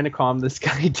then I'm trying to calm this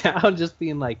guy down, just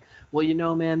being like, well, you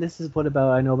know, man, this is what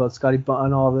I know about Scotty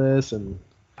Button, all this, and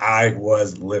I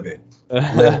was livid.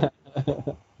 Okay.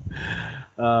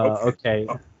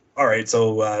 All right,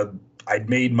 so I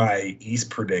made my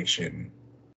East prediction.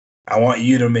 I want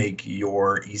you to make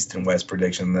your East and West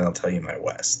prediction, and then I'll tell you my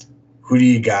West. Who do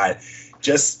you got?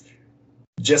 Just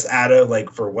out of,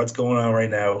 like, for what's going on right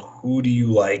now, who do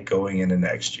you like going into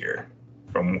next year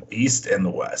from East and the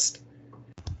West?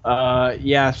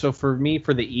 Yeah, so for me,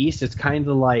 for the East, it's kind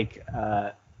of like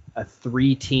a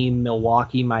 3-team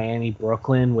Milwaukee, Miami,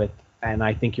 Brooklyn and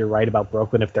I think you're right about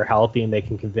Brooklyn if they're healthy and they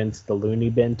can convince the loony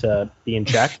bin to be in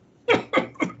check.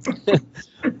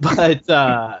 But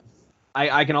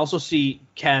I can also see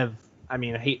Kev. I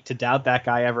mean, I hate to doubt that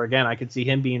guy ever again. I could see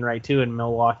him being right too, and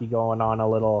Milwaukee going on a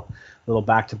little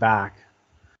back to back.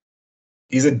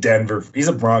 He's a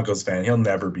Broncos fan. He'll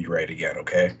never be right again.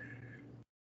 Okay.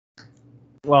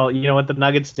 Well, you know what? The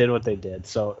Nuggets did what they did.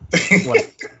 So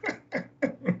what?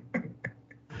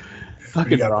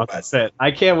 Fucking Broncos.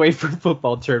 I can't wait for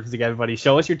football terms again, buddy.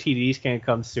 Show us your TDs can't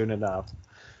come soon enough.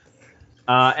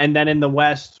 And then in the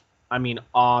West, I mean,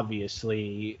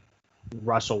 obviously,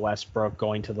 Russell Westbrook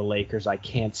going to the Lakers. I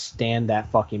can't stand that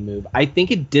fucking move. I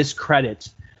think it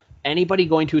discredits anybody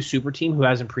going to a super team who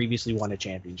hasn't previously won a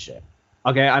championship.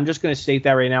 Okay, I'm just going to state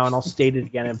that right now, and I'll state it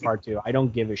again in part 2. I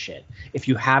don't give a shit. If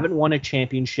you haven't won a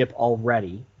championship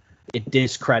already, it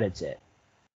discredits it.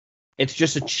 It's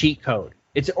just a cheat code.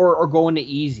 It's or going to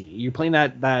easy. You're playing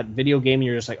that video game, and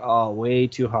you're just like, oh, way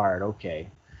too hard. Okay.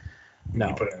 No.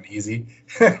 You put it on easy.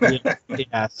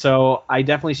 Yeah, so I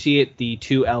definitely see it. The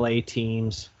 2 LA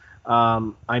teams.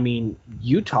 I mean,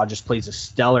 Utah just plays a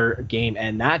stellar game,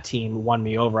 and that team won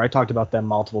me over. I talked about them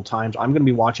multiple times. I'm going to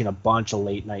be watching a bunch of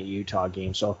late night Utah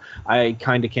games, so I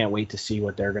kind of can't wait to see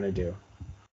what they're going to do.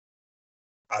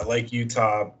 I like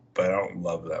Utah, but I don't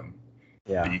love them.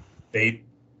 Yeah.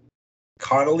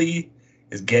 Connolly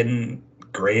is getting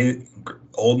gray,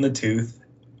 old in the tooth.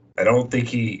 I don't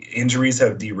think injuries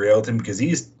have derailed him because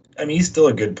he's still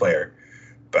a good player.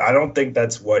 But I don't think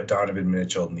that's what Donovan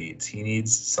Mitchell needs. He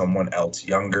needs someone else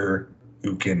younger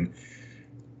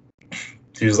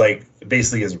who's like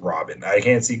basically his Robin. I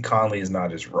can't see Conley is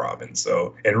not his Robin.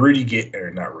 So, and Rudy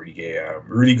Gobert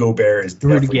is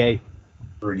Rudy definitely Gay.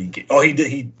 Rudy Gay. Oh, he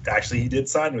did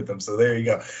sign with them. So there you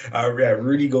go.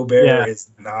 Rudy Gobert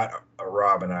is not a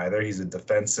Robin either. He's a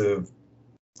defensive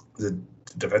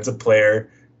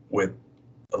player with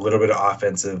a little bit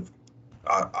of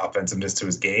offensiveness to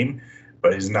his game,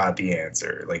 but he's not the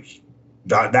answer. Like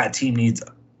that team needs.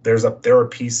 They're a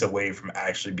piece away from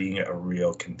actually being a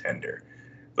real contender.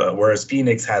 But whereas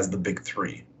Phoenix has the big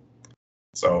three,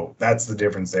 so that's the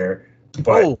difference there.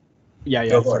 But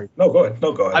sorry. Go ahead.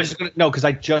 I was just gonna because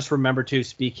I just remember too.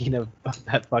 Speaking of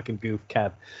that fucking goof,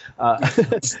 Kev,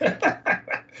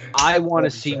 I want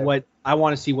to see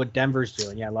what Denver's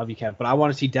doing. Yeah, I love you, Kev, but I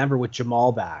want to see Denver with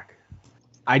Jamal back.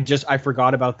 I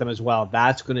forgot about them as well.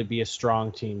 That's going to be a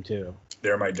strong team too.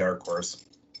 They're my dark horse.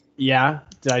 Yeah,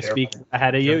 did I speak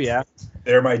ahead of you? Yeah,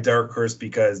 they're my dark horse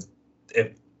because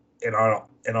if in all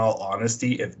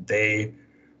honesty, if they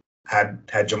had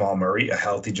Jamal Murray, a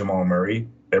healthy Jamal Murray,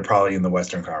 they're probably in the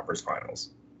Western Conference Finals.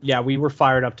 Yeah, we were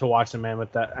fired up to watch them, man.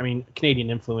 With that, I mean, Canadian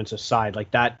influence aside, like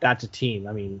that's a team.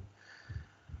 I mean,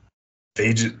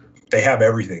 they have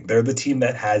everything. They're the team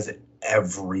that has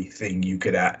everything you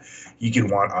can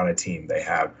want on a team. They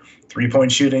have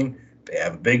 3-point shooting. They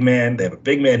have a big man. They have a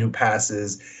big man who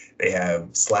passes. They have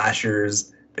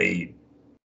slashers. They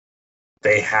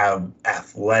have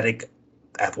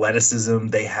athleticism.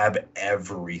 They have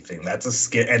everything. That's a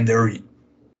skill, and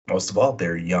most of all,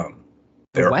 they're young.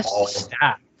 The West is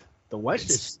stacked. The West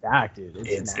is stacked, dude.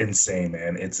 It's insane,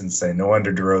 man. It's insane. No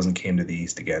wonder DeRozan came to the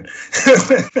East again.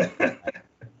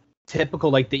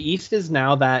 Typical, like the East is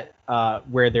now that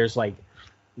where there's like,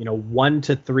 1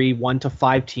 to 3, 1 to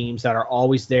 5 teams that are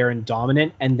always there and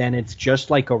dominant, and then it's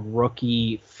just like a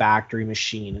rookie factory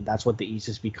machine, and that's what the East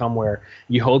has become. Where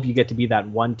you hope you get to be that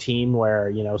one team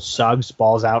where Suggs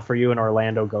balls out for you and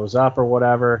Orlando goes up or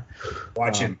whatever.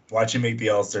 Watch him make the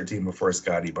All-Star team before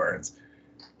Scotty Barnes.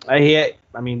 I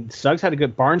mean,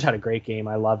 Barnes had a great game.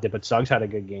 I loved it, but Suggs had a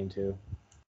good game too.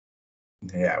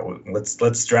 Yeah,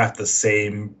 let's draft the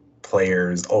same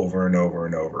players over and over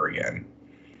and over again.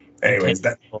 Anyways,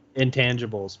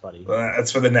 intangibles, buddy.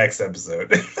 That's for the next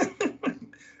episode.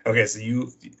 Okay, so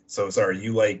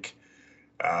you like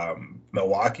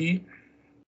Milwaukee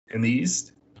in the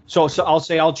East? So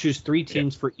I'll choose 3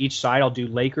 teams for each side. I'll do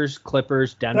Lakers,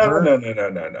 Clippers, Denver.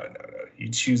 No. You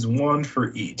choose one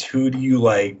for each. Who do you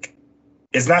like?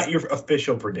 It's not your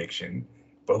official prediction,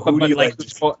 but who do you like?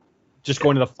 Just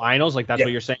going to the finals, like that's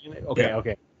what you're saying?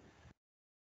 Okay.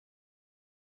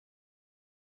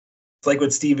 It's like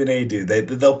what Stephen A. do.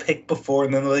 They'll pick before,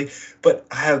 and then they're like, but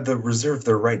I have the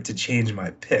right to change my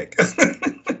pick.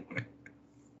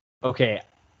 Okay,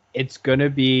 it's going to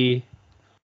be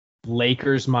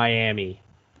Lakers, Miami.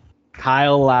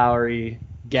 Kyle Lowry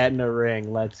getting a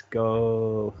ring. Let's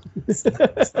go. It's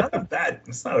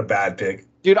not a bad pick.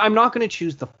 Dude, I'm not going to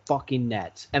choose the fucking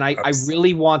Nets. And I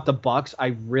really want the Bucks.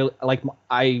 I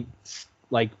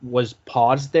was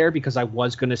paused there because I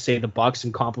was going to say the Bucks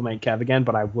and compliment Kev again,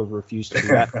 but I would refuse to do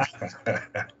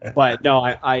that. But no,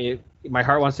 my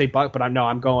heart wants to say Buck, but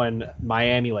I'm going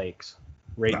Miami Lakes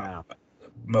now.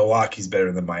 Milwaukee's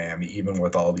better than Miami, even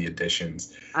with all the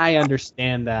additions. I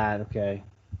understand that. Okay.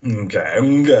 Okay,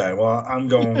 I'm good. Well, I'm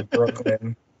going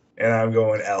Brooklyn and I'm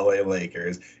going LA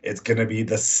Lakers. It's going to be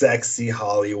the sexy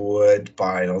Hollywood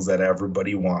finals that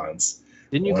everybody wants.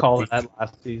 Didn't you call it that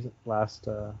last season?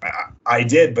 I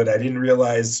did, but I didn't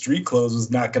realize Street Clothes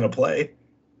was not going to play.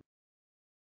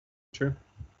 True.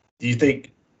 Do you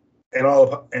think, in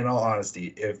all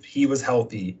honesty, if he was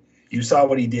healthy, you saw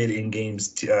what he did in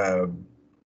games?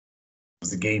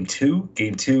 Was it game 2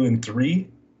 and 3,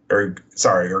 or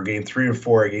game 3 and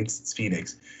 4 against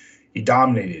Phoenix? He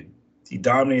dominated. He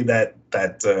dominated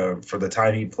that for the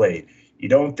time he played. You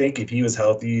don't think if he was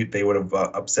healthy they would have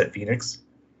upset Phoenix?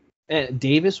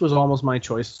 Davis was almost my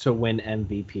choice to win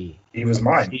MVP. He was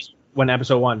mine. When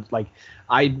episode 1,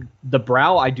 the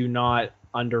brow I do not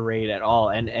underrate at all.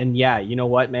 And yeah, you know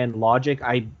what, man? Logic,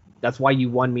 that's why you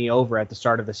won me over at the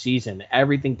start of the season.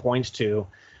 Everything points to,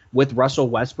 with Russell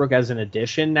Westbrook as an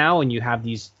addition now, and you have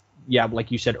these,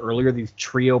 like you said earlier, these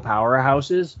trio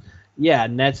powerhouses. Yeah,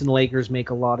 Nets and Lakers make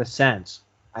a lot of sense.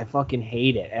 I fucking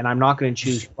hate it, and I'm not going to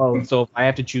choose both. So if I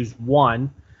have to choose one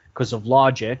because of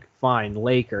logic, fine,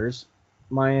 Lakers,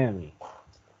 Miami.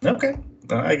 Okay,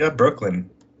 I got Brooklyn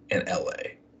and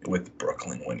LA with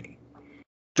Brooklyn winning.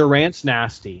 Durant's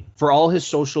nasty. For all his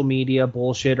social media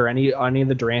bullshit or any of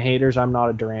the Durant haters, I'm not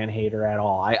a Durant hater at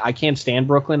all. I can't stand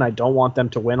Brooklyn. I don't want them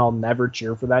to win. I'll never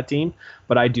cheer for that team,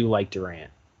 but I do like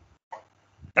Durant.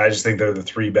 I just think they're the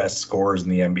 3 best scorers in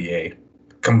the NBA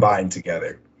combined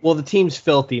together. Well, the team's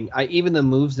filthy. Even the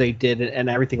moves they did and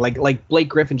everything, like Blake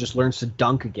Griffin just learns to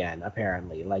dunk again,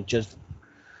 apparently. Like, just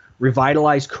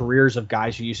revitalize careers of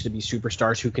guys who used to be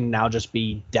superstars who can now just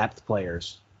be depth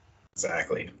players.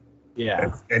 Exactly.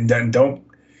 Yeah. And then don't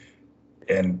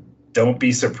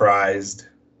be surprised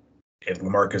if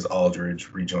LaMarcus Aldridge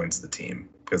rejoins the team,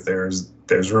 because there's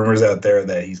rumors out there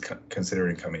that he's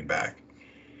considering coming back.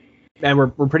 And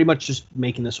we're pretty much just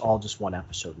making this all just one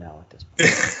episode now at this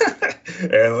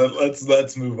point. And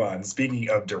let's move on. Speaking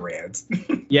of Durant.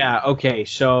 Yeah, okay.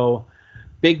 So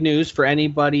big news for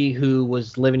anybody who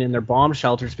was living in their bomb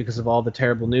shelters because of all the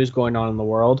terrible news going on in the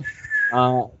world.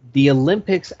 The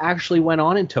Olympics actually went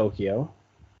on in Tokyo.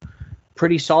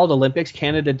 Pretty solid Olympics.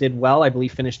 Canada did well. I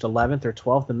believe finished 11th or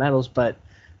 12th in medals, but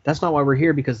that's not why we're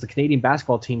here, because the Canadian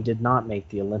basketball team did not make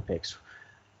the Olympics.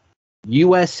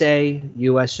 USA,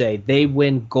 they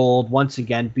win gold once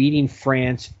again, beating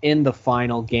France in the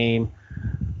final game.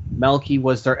 Melky,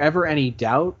 was there ever any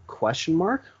doubt? ?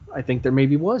 I think there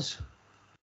maybe was.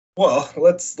 Well,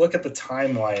 let's look at the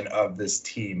timeline of this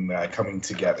team coming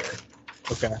together.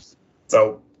 Okay.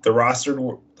 So the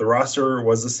roster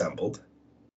was assembled,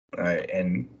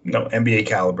 and NBA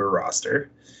caliber roster.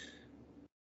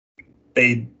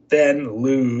 They then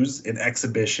lose in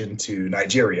exhibition to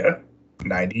Nigeria,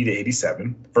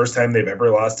 90-87. First time they've ever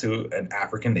lost to an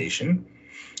African nation.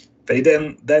 They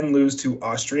then lose to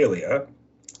Australia,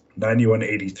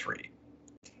 91-83.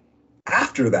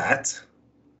 After that,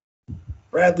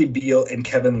 Bradley Beal and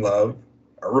Kevin Love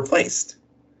are replaced.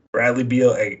 Bradley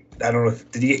Beal, I don't know,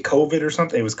 did he get COVID or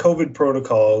something? It was COVID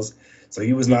protocols, so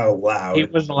he was not allowed. He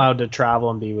wasn't allowed to travel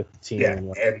and be with the team. Yeah,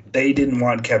 and they didn't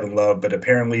want Kevin Love, but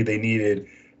apparently they needed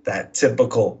that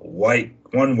typical white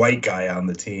guy on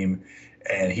the team,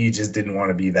 and he just didn't want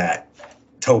to be that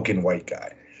token white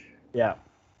guy. Yeah.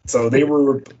 So they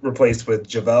were replaced with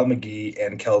JaVale McGee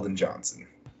and Keldon Johnson.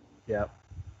 Yeah.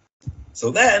 So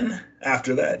then,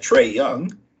 after that, Trae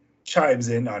Young chimes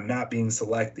in on not being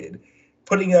selected,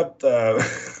 putting up the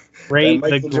great.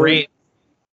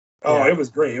 Oh, yeah. It was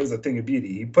great. It was a thing of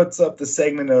beauty. He puts up the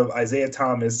segment of Isaiah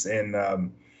Thomas in the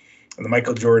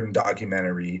Michael Jordan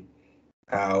documentary.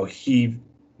 How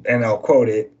and I'll quote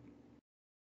it,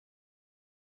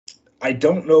 "I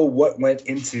don't know what went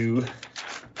into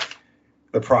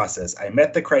the process. I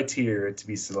met the criteria to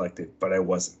be selected, but I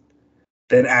wasn't."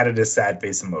 Then added a sad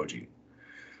face emoji.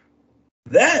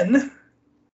 Then,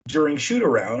 during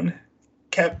shoot-around,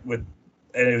 and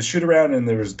it was shoot-around and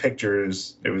there was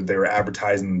pictures, they were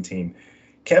advertising the team,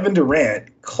 Kevin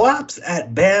Durant claps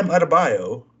at Bam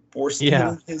Adebayo for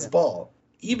stealing his ball,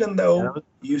 even though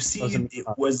you see it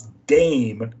was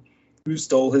Dame who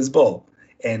stole his ball.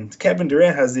 And Kevin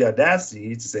Durant has the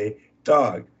audacity to say,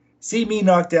 "Dog, see me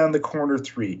knock down the corner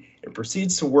 3," and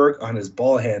proceeds to work on his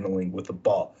ball handling with the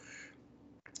ball.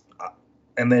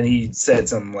 And then he said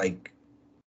some,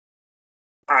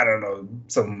 I don't know,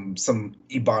 some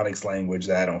Ebonics language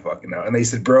that I don't fucking know. And they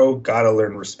said, "Bro, gotta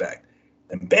learn respect."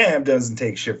 And Bam doesn't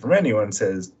take shit from anyone,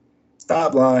 says,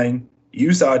 "Stop lying.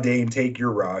 You saw Dame take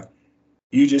your rock.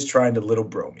 You just trying to little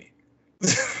bro me."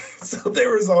 So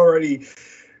there was already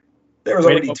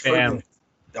turbulence. Bam.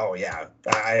 Oh yeah,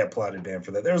 I applauded Bam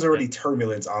for that. There was already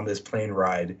turbulence on this plane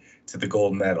ride to the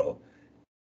gold medal.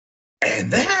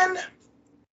 And then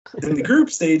in the group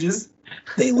stages,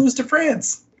 they lose to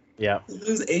France. Yeah. They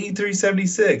lose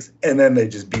 83-76, and then they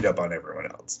just beat up on everyone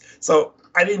else. So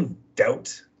I didn't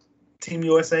doubt Team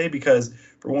USA because,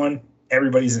 for one,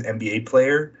 everybody's an NBA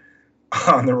player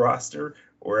on the roster,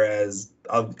 whereas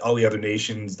all the other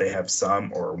nations, they have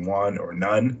some or one or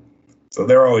none. So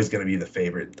they're always going to be the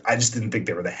favorite. I just didn't think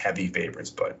they were the heavy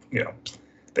favorites, but,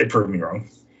 they proved me wrong.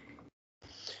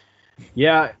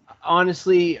 Yeah,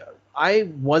 honestly, I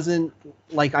wasn't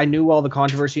I knew all the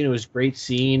controversy and it was great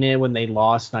seeing it when they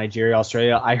lost Nigeria,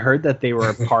 Australia. I heard that they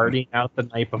were partying out the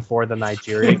night before the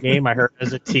Nigeria game. I heard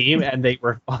as a team, and they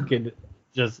were fucking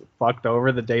just fucked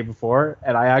over the day before.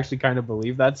 And I actually kind of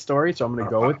believe that story, so I'm going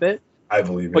to go with it. I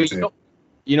believe it too.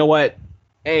 You know what?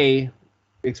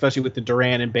 Especially with the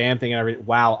Durant and Bam thing and everything.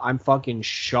 Wow, I'm fucking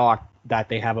shocked that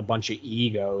they have a bunch of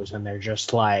egos and they're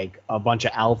just like a bunch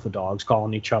of alpha dogs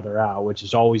calling each other out, which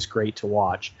is always great to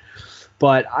watch.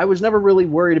 But I was never really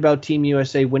worried about Team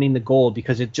USA winning the gold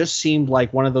because it just seemed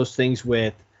like one of those things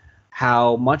with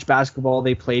how much basketball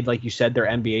they played, like you said, they're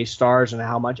NBA stars, and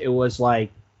how much it was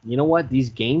like you know what? These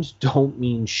games don't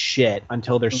mean shit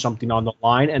until there's something on the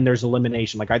line and there's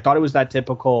elimination. Like, I thought it was that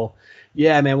typical,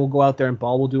 yeah, man, we'll go out there and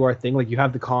ball, we'll do our thing. Like, you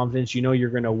have the confidence, you know you're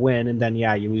going to win, and then,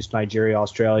 yeah, you lose to Nigeria,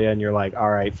 Australia, and you're like,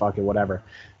 all right, fuck it, whatever.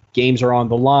 Games are on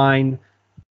the line,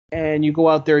 and you go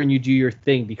out there and you do your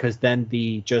thing, because then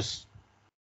the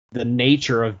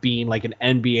nature of being like an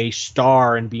NBA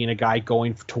star and being a guy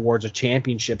going towards a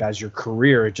championship as your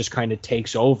career, it just kind of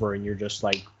takes over, and you're just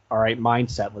like, all right,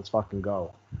 mindset, let's fucking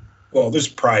go. Well, there's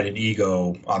pride and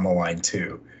ego on the line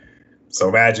too. So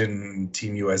imagine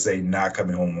Team USA not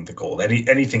coming home with the gold.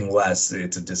 Anything less,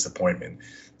 it's a disappointment.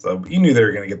 So you knew they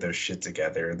were going to get their shit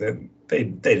together. Then they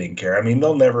didn't care. I mean,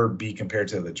 they'll never be compared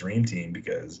to the Dream Team,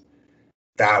 because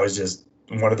that was just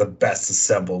one of the best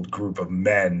assembled group of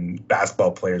men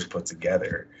basketball players put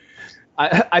together.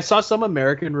 I saw some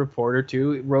American reporter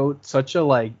too wrote such a,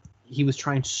 like, he was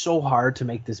trying so hard to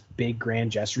make this big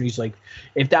grand gesture. He's like,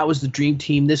 if that was the Dream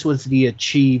Team, this was the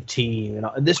Achieve Team,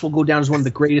 and this will go down as one of the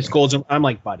greatest goals. I'm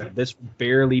like, buddy, this will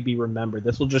barely be remembered.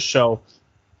 This will just show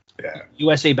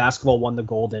USA basketball won the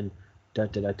gold in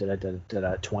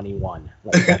 21.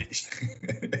 Like,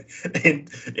 in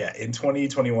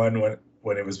 2021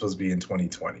 when it was supposed to be in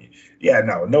 2020. Yeah,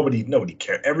 no, nobody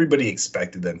cared. Everybody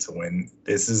expected them to win.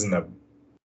 This isn't a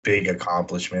big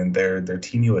accomplishment. They're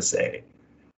Team USA.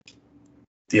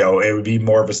 You know, it would be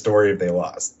more of a story if they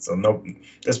lost. So no,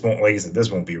 this won't, like I said, this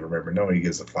won't be remembered. Nobody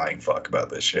gives a flying fuck about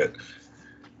this shit.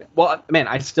 Well, man,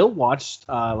 I still watched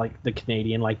like the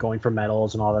Canadian, like, going for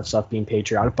medals and all that stuff, being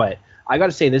patriotic, but I got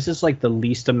to say, this is like the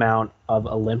least amount of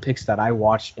Olympics that I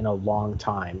watched in a long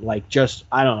time. Like, just,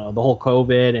 I don't know, the whole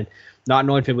COVID and not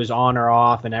knowing if it was on or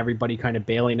off, and everybody kind of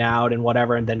bailing out and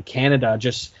whatever. And then Canada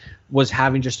just was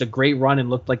having just a great run and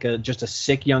looked like just a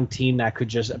sick young team that could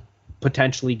just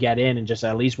potentially get in, and just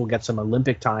at least we'll get some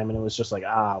Olympic time. And it was just like,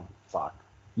 fuck,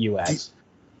 US.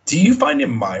 Do you find it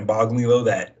mind-boggling though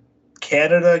that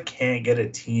Canada can't get a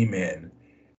team in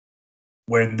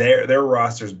when their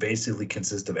rosters basically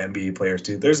consist of NBA players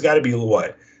too? There's got to be,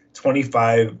 what,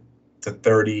 25 to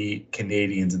 30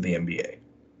 Canadians in the NBA,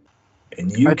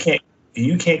 and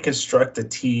you can't construct a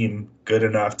team good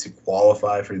enough to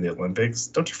qualify for the Olympics.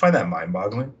 Don't you find that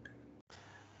mind-boggling?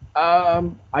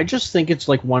 I just think it's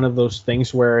like one of those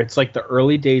things where it's like the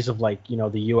early days of, like, you know,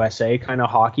 the USA kind of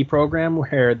hockey program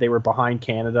where they were behind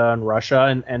Canada and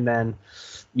Russia, and then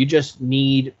you just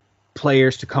need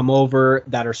players to come over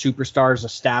that are superstars,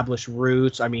 establish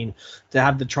roots. I mean, to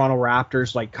have the Toronto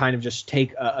Raptors like kind of just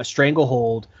take a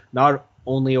stranglehold, not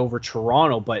only over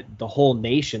Toronto, but the whole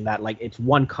nation, that like it's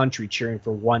one country cheering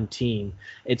for one team.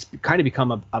 It's kind of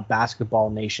become a basketball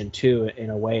nation too, in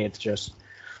a way. It's just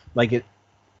like it.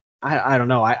 I don't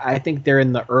know. I think they're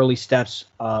in the early steps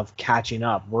of catching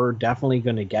up. We're definitely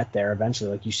going to get there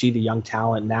eventually. Like, you see the young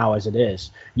talent now as it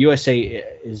is. USA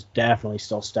is definitely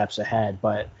still steps ahead.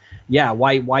 But, yeah,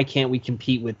 why can't we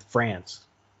compete with France?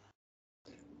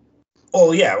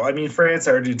 Oh, yeah. Well, I mean, France,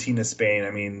 Argentina, Spain,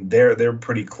 I mean, they're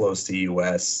pretty close to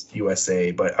USA.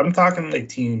 But I'm talking like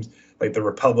teams like the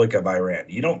Republic of Iran.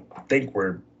 You don't think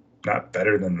we're not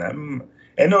better than them?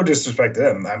 And no disrespect to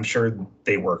them. I'm sure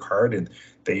they work hard and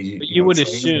you would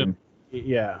assume,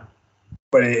 yeah.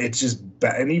 But it's just,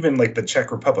 and even like the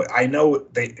Czech Republic. I know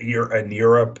you're in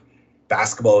Europe,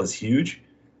 basketball is huge,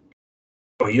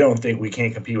 but you don't think we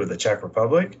can't compete with the Czech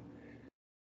Republic?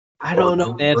 I don't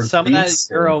know, man. Some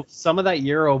of that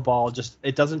Euro ball just,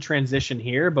 it doesn't transition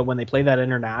here, but when they play that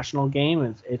international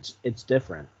game, it's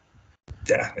different.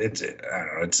 Yeah, I don't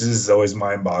know. It's just always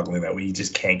mind-boggling that we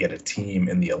just can't get a team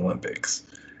in the Olympics.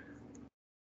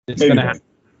 It's gonna happen.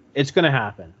 It's going to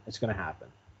happen. It's going to happen.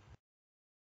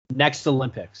 Next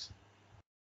Olympics.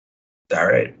 All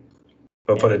right.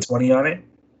 We'll put a 20 on it.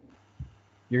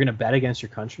 You're going to bet against your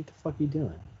country? What the fuck are you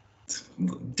doing?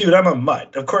 Dude, I'm a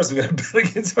mutt. Of course I'm going to bet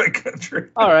against my country.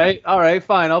 All right,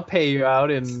 fine. I'll pay you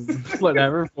out in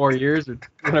whatever, 4 years or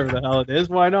whatever the hell it is.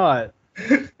 Why not?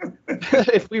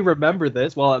 If we remember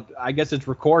this, well, I guess it's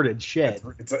recorded. Shit.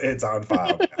 It's on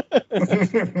file.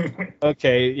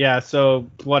 Okay, yeah, so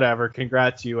whatever.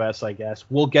 Congrats, US, I guess.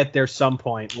 We'll get there some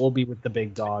point. We'll be with the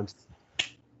big dogs.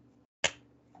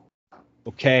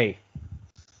 Okay.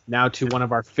 Now to one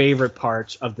of our favorite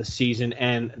parts of the season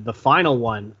and the final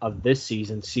one of this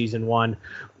season, season 1.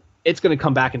 It's going to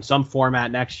come back in some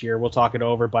format next year. We'll talk it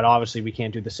over, but obviously we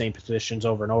can't do the same positions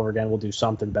over and over again. We'll do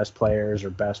something, best players or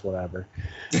best whatever.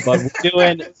 But we're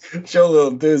doing... Show a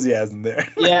little enthusiasm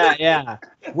there. Yeah.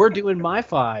 We're doing my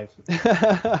 5.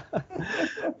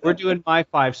 We're doing my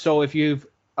 5. So if you've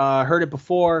heard it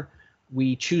before,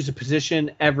 we choose a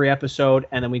position every episode,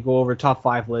 and then we go over top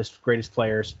 5 list of greatest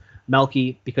players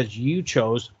Melky, because you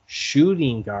chose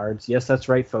shooting guards. Yes, that's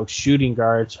right, folks. Shooting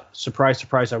guards. Surprise,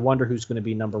 surprise. I wonder who's going to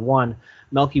be number one.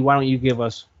 Melky, why don't you give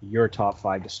us your top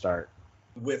 5 to start?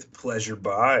 With pleasure,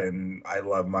 Ba, and I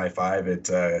love my 5. It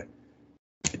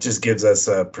just gives us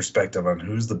a perspective on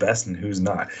who's the best and who's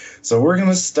not. So we're going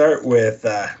to start with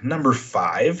number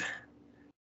 5,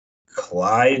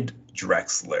 Clyde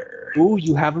Drexler. Ooh,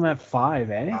 you have him at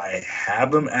 5, eh? I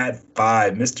have him at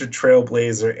 5, Mr.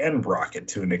 Trailblazer and Rocket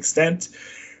to an extent.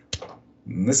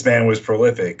 This man was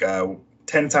prolific.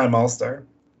 10-time All-Star,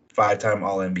 5-time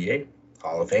All-NBA,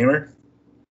 Hall of Famer.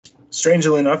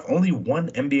 Strangely enough, only one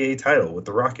NBA title with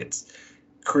the Rockets.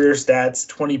 Career stats,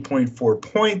 20.4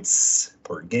 points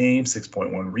per game,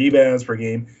 6.1 rebounds per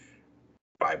game,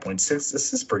 5.6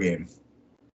 assists per game.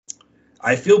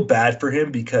 I feel bad for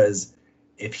him because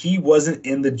if he wasn't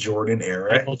in the Jordan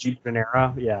era,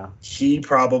 yeah, he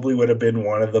probably would have been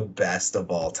one of the best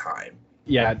of all time.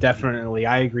 Yeah, definitely.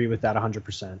 I agree with that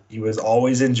 100%. He was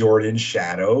always in Jordan's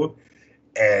shadow,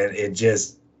 and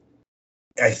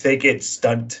I think it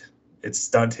stunt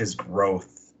his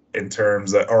growth in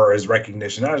terms of, or his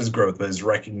recognition, not his growth, but his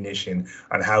recognition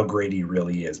on how great he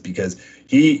really is. Because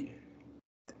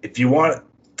if you want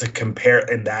to compare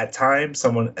in that time,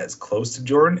 someone as close to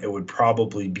Jordan, it would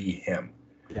probably be him.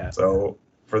 Yeah. So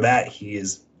for that, he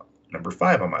is number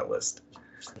 5 on my list.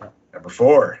 Yeah. Number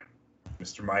 4,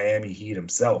 Mr. Miami Heat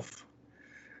himself,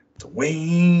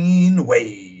 Dwayne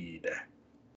Wade.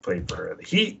 Played for the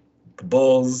Heat, the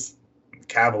Bulls,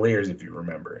 Cavaliers, if you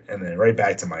remember, and then right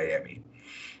back to Miami.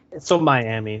 So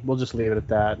Miami, we'll just leave it at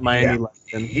that. Miami,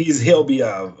 yeah, he'll be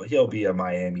a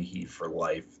Miami Heat for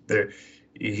life.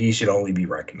 He should only be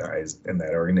recognized in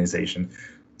that organization.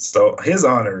 So his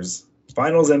honors: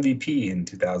 Finals MVP in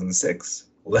 2006,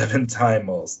 11-time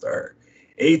All-Star,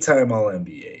 8-time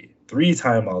All-NBA,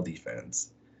 3-time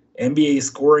All-Defense, NBA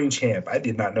scoring champ. I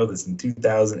did not know this in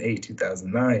 2008,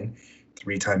 2009,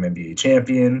 3-time NBA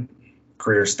champion.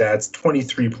 Career stats,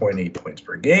 23.8 points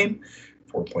per game,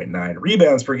 4.9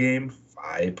 rebounds per game,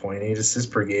 5.8 assists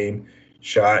per game,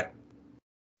 shot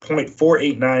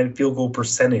 .489 field goal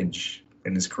percentage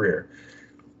in his career.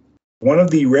 One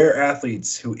of the rare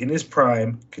athletes who in his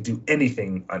prime could do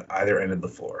anything on either end of the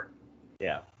floor.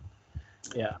 Yeah.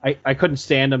 Yeah, I couldn't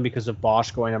stand him because of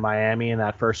Bosch going to Miami in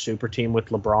that first super team with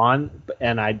LeBron,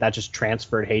 and that just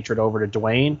transferred hatred over to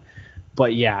Dwayne.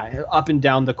 But yeah, up and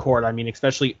down the court, I mean,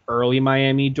 especially early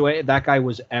Miami, Dwayne, that guy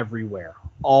was everywhere,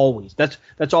 always.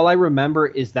 That's all I remember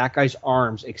is that guy's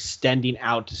arms extending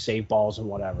out to save balls and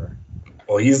whatever.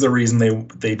 Well, he's the reason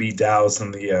they beat Dallas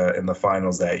in the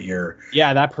finals that year.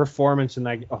 Yeah, that performance and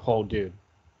that whole dude.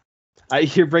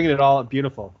 You're bringing it all up,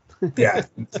 beautiful. Yeah,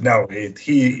 no,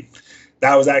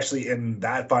 that was actually in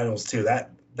that finals too.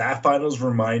 That finals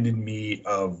reminded me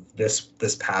of this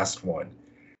past one.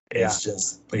 It's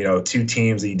just, two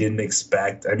teams that you didn't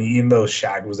expect. I mean, even though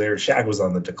Shaq was there, Shaq was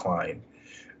on the decline.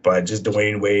 But just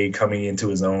Dwayne Wade coming into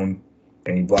his own,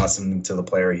 and he blossomed into the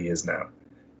player he is now.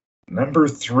 Number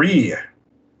 3,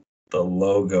 the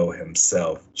logo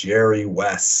himself, Jerry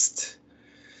West.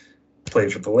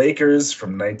 Played for the Lakers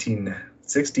from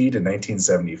 1960 to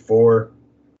 1974.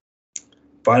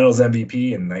 Finals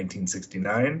MVP in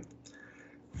 1969.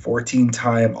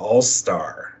 14-time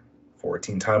All-Star.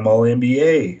 14-time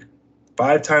All-NBA,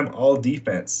 5-time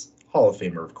All-Defense, Hall of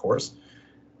Famer, of course.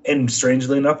 And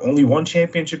strangely enough, only one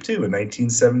championship, too, in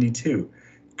 1972.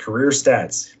 Career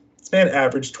stats. This man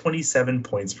averaged 27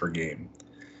 points per game,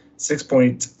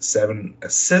 6.7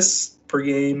 assists per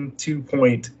game,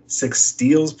 2.6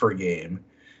 steals per game,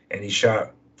 and he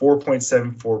shot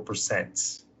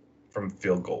 4.74% from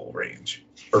field goal range,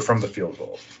 or from the field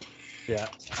goal. Yeah,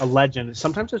 a legend.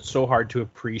 Sometimes it's so hard to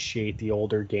appreciate the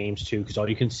older games too, because all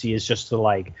you can see is just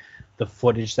the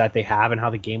footage that they have and how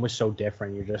the game was so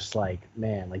different. You're just like,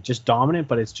 man, just dominant,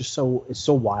 but it's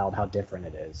so wild how different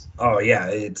it is. Oh yeah,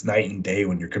 it's night and day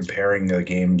when you're comparing the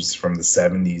games from the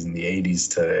 70s and the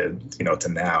 80s to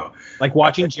now. Like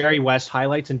watching Jerry West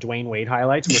highlights and Dwayne Wade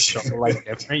highlights was so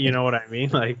different. You know what I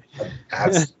mean?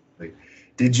 Absolutely.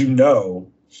 Did you know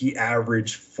he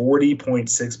averaged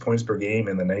 40.6 points per game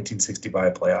in the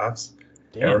 1965 playoffs?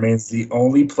 Damn. And remains the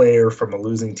only player from a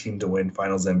losing team to win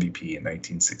Finals MVP in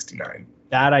 1969.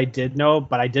 That I did know,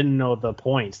 but I didn't know the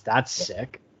points. That's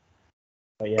sick.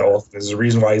 But yeah, there's a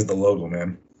reason why he's the logo,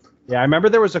 man. Yeah, I remember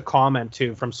there was a comment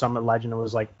too from some legend. It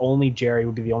was like only Jerry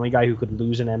would be the only guy who could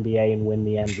lose an NBA and win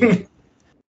the NBA.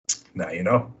 Now you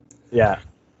know. Yeah.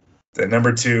 The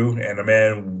number 2, and a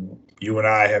man you and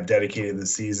I have dedicated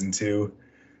this season to.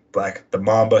 The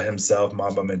Mamba himself,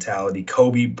 Mamba mentality,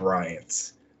 Kobe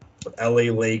Bryant.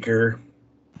 LA Laker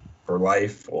for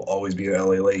life, will always be an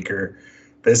LA Laker.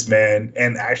 This man,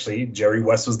 and actually, Jerry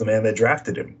West was the man that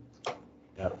drafted him.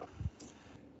 Yep.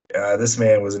 This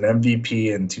man was an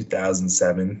MVP in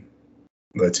 2007,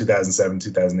 the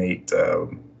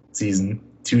 2007-2008 season,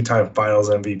 2-time Finals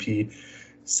MVP,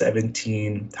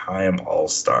 17-time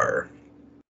All-Star,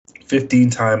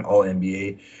 15-time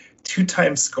All-NBA,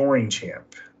 2-time scoring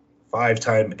champ,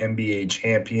 5-time NBA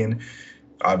champion.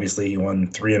 Obviously, he won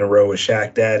 3 in a row with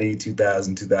Shaq Daddy,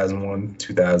 2000, 2001,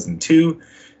 2002.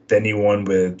 Then he won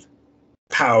with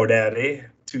Pow Daddy,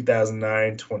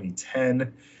 2009,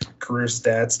 2010. Career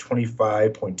stats,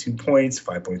 25.2 points,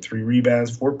 5.3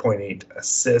 rebounds, 4.8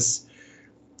 assists,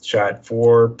 shot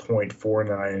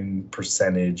 4.49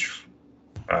 percentage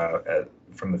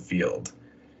from the field.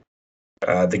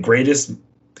 The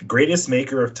greatest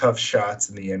maker of tough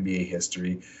shots in the NBA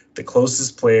history, the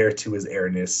closest player to his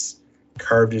airness,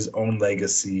 carved his own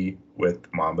legacy with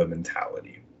Mamba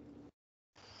mentality.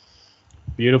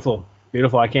 Beautiful.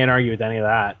 Beautiful. I can't argue with any of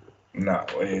that. No,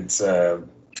 it's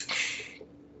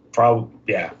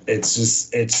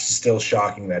it's still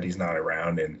shocking that he's not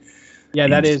around, and yeah,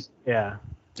 that is, yeah.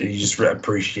 You just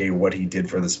appreciate what he did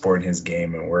for the sport in his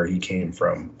game and where he came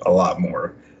from a lot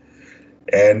more.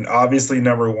 And obviously,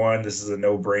 number one, this is a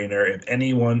no-brainer. If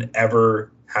anyone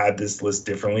ever had this list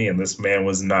differently and this man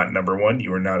was not number one,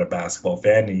 you are not a basketball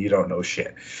fan and you don't know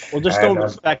shit. Well, just don't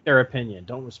respect their opinion.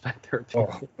 Don't respect their opinion.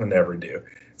 Well, I never do.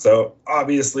 So,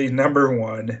 obviously, number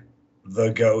one,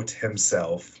 the GOAT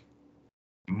himself,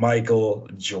 Michael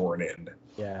Jordan.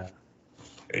 Yeah.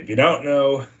 If you don't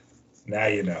know, now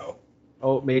you know.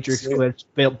 Oh, Matrix glitch,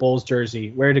 Bulls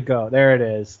jersey. Where to go? There it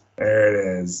is. There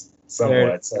it is.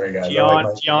 Somewhat. Sorry, guys.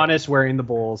 Giannis wearing the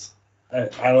Bulls.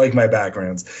 I like my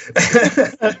backgrounds.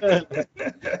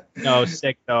 No,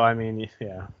 sick though. I mean,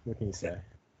 yeah. What can you say?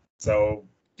 So,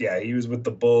 yeah, he was with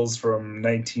the Bulls from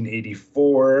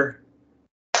 1984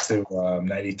 to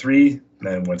 93.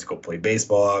 Then went to go play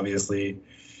baseball, obviously.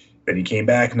 Then he came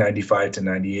back 95 to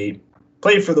 98.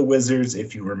 Played for the Wizards,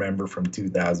 if you remember, from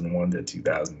 2001 to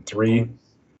 2003.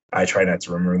 I try not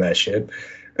to remember that shit.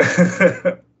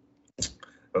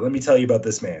 But let me tell you about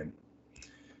this man.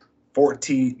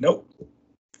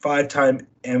 5-time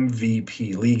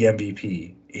MVP, league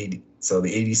MVP. So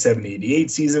the 87-88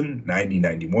 season,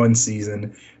 90-91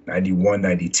 season,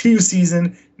 91-92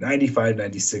 season,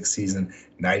 95-96 season,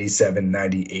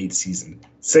 97-98 season.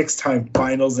 6-time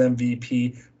Finals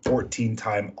MVP,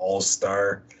 14-time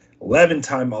All-Star,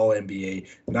 11-time All-NBA,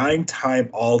 9-time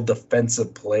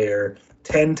All-Defensive Player,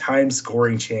 10-time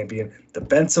scoring champion,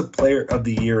 Defensive Player of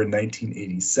the Year in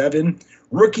 1987,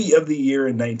 Rookie of the Year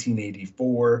in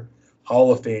 1984,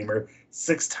 Hall of Famer,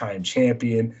 6-time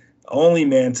champion, only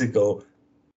man to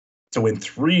win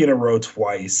 3 in a row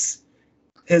twice.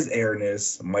 His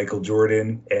airness, Michael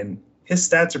Jordan, and his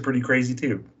stats are pretty crazy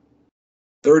too.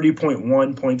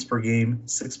 30.1 points per game,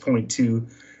 6.2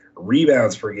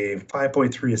 rebounds per game,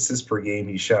 5.3 assists per game.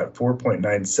 He shot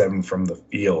 4.97 from the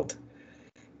field.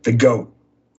 The GOAT,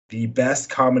 the best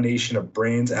combination of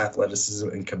brains, athleticism,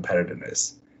 and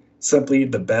competitiveness. Simply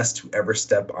the best to ever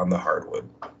step on the hardwood.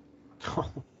 Oh,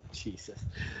 Jesus.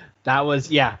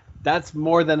 That's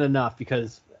more than enough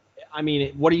because, I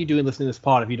mean, what are you doing listening to this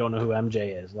pod if you don't know who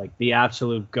MJ is? Like, the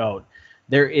absolute GOAT.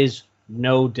 There is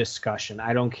no discussion.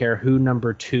 I don't care who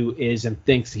number 2 is and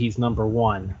thinks he's number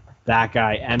 1. That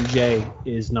guy, MJ,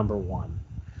 is number 1.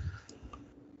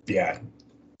 Yeah,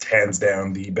 hands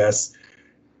down, the best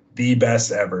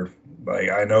ever. Like,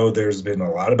 I know there's been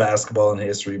a lot of basketball in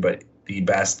history, but the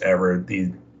best ever.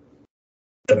 The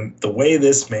way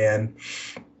this man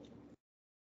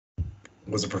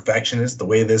was a perfectionist, the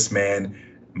way this man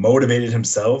motivated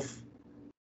himself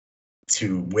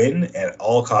to win at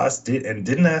all costs,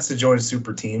 didn't ask to join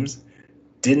super teams,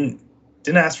 didn't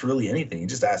ask for really anything. He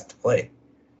just asked to play.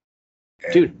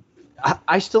 And dude,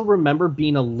 I still remember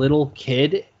being a little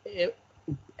kid,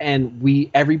 and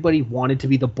everybody wanted to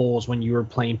be the Bulls when you were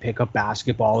playing pickup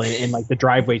basketball in like the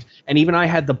driveways. And even I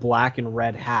had the black and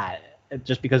red hat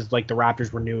just because like the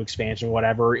Raptors were new expansion,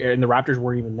 whatever. And the Raptors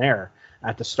weren't even there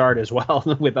at the start as well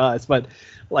with us. But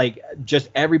like just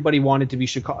everybody wanted to be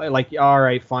Chicago. Like, all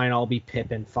right, fine, I'll be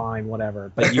Pippen, fine,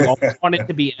 whatever. But you always wanted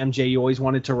to be MJ. You always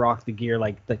wanted to rock the gear.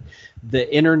 Like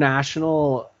the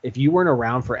international, if you weren't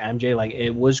around for MJ, like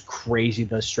it was crazy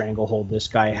the stranglehold this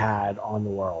guy had on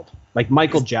the world. Like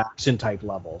Michael Jackson type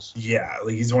levels. Yeah,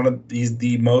 like he's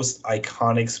the most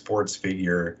iconic sports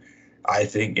figure, I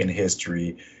think, in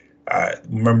history.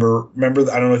 Remember, I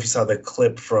don't know if you saw the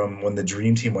clip from when the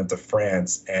Dream Team went to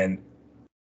France and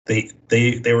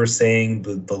They were saying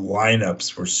the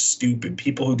lineups were stupid.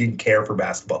 People who didn't care for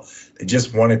basketball, they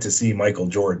just wanted to see Michael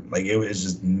Jordan. Like, it was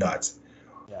just nuts.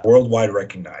 Yeah. Worldwide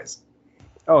recognized.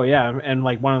 Oh yeah, and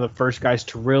like one of the first guys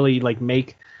to really like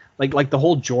make like the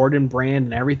whole Jordan brand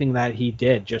and everything that he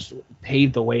did just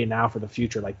paved the way now for the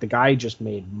future. Like the guy just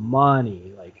made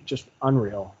money, like just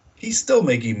unreal. He's still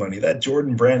making money. That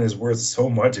Jordan brand is worth so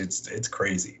much. It's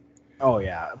crazy. Oh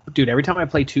yeah, dude. Every time I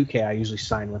play 2K, I usually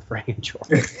sign with Frank and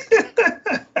Jordan.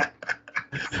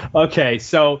 Okay,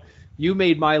 so you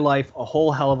made my life a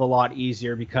whole hell of a lot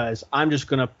easier because I'm just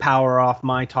gonna power off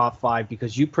my top 5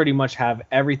 because you pretty much have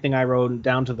everything I wrote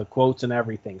down to the quotes and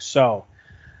everything. So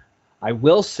I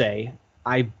will say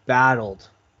I battled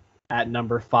at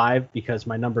number 5 because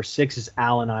my number 6 is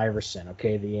Allen Iverson.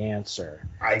 Okay, the answer.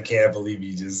 I can't believe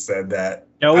you just said that.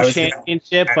 No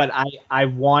championship, but I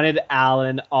wanted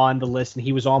Allen on the list, and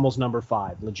he was almost number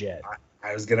 5, legit.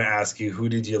 I was gonna ask you, who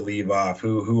did you leave off?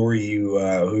 Who were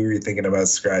you thinking about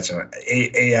scratching?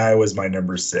 AI was my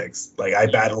number 6. Like, I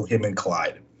battled him and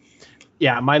Clyde.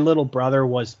 Yeah, my little brother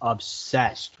was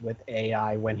obsessed with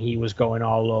AI when he was going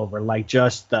all over. Like,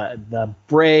 just the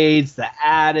braids, the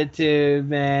attitude,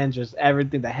 man, just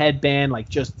everything, the headband, like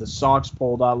just the socks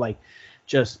pulled up, like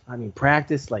just, I mean,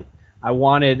 practice. Like, I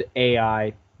wanted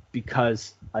AI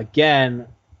because, again,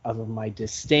 of my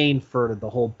disdain for the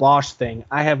whole Bosch thing,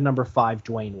 I have number 5,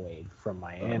 Dwayne Wade from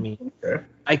Miami. Okay.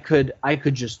 I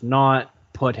could just not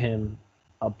put him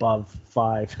above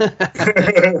 5.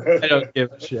 I don't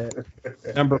give a shit.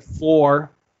 Number 4,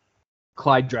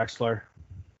 Clyde Drexler.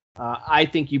 I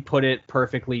think you put it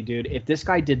perfectly, dude. If this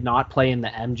guy did not play in the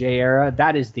MJ era,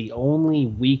 that is the only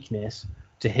weakness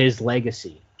to his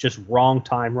legacy. Just wrong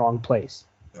time, wrong place.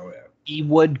 Oh, yeah. He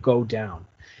would go down.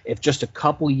 If just a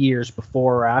couple years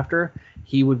before or after,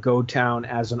 he would go down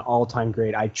as an all-time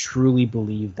great. I truly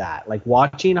believe that. Like,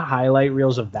 watching highlight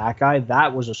reels of that guy,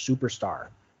 that was a superstar.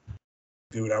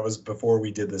 Dude, before we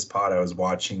did this pod, I was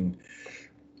watching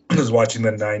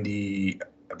the 90,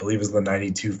 I believe it was the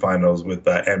 92 finals with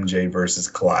MJ versus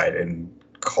Clyde, and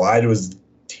Clyde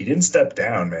he didn't step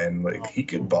down, man. Like, he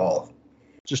could ball.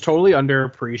 Just totally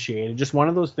underappreciated. Just one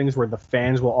of those things where the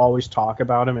fans will always talk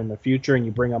about him in the future, and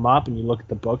you bring him up and you look at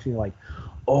the books and you're like,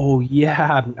 oh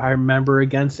yeah, I remember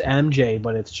against MJ,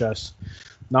 but it's just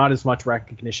not as much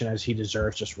recognition as he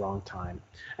deserves, just wrong time.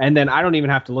 And then I don't even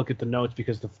have to look at the notes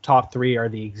because the top 3 are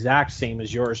the exact same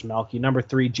as yours, Melky. Number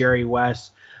 3, Jerry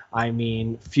West. I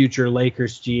mean, future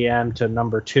Lakers GM to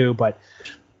number 2, but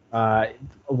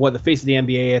the face of the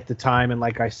NBA at the time, and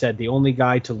like I said, the only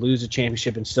guy to lose a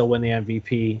championship and still win the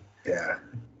MVP.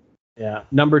 Yeah.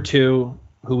 Number 2,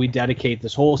 who we dedicate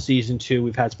this whole season to.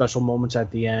 We've had special moments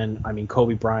at the end. I mean,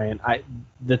 Kobe Bryant.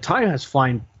 The time has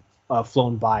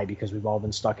flown by because we've all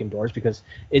been stuck indoors, because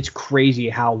it's crazy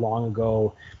how long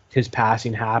ago his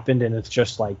passing happened, and it's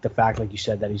just like the fact, like you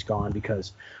said, that he's gone,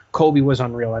 because Kobe was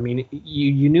unreal. I mean,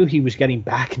 you knew he was getting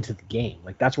back into the game.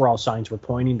 Like, that's where all signs were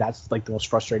pointing. That's like the most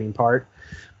frustrating part.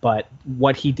 But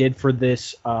what he did for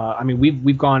this, I mean,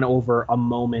 we've gone over a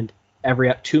moment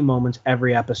every 2 moments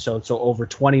every episode, so over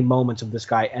 20 moments of this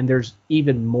guy, and there's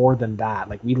even more than that.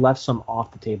 Like, we left some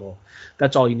off the table.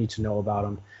 That's all you need to know about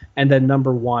him. And then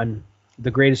number 1,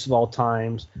 the greatest of all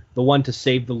times, the one to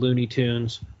save the Looney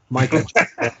Tunes, Michael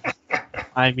Jordan.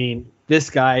 I mean, this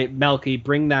guy, Melky,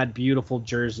 bring that beautiful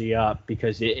jersey up,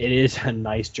 because it is a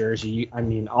nice jersey. I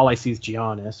mean, all I see is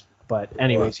Giannis. But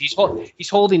anyways, he's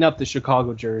holding up the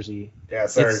Chicago jersey. Yeah,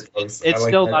 sorry, folks. It's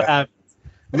still not happening.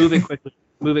 Move it quickly.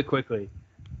 Move it quickly.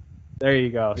 There you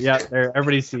go. Yeah, there.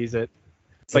 Everybody sees it.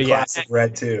 It's a classic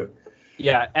red too.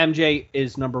 Yeah, MJ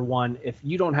is number 1. If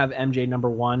you don't have MJ number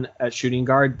 1 at shooting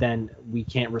guard, then we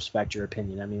can't respect your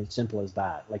opinion. I mean, it's simple as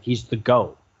that. Like, he's the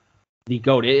GOAT. The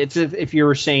GOAT. It's if you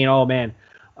were saying, oh man,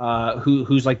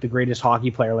 who's like the greatest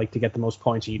hockey player, like to get the most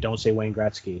points, and you don't say Wayne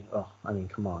Gretzky. Oh, I mean,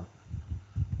 come on.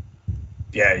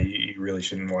 Yeah, you really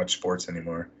shouldn't watch sports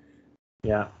anymore.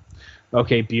 Yeah.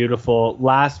 Okay, beautiful.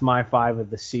 Last my 5 of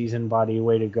the season, buddy.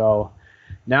 Way to go.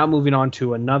 Now moving on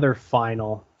to another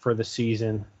final for the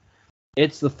season.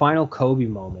 It's the final Kobe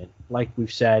moment. Like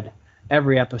we've said,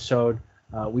 every episode,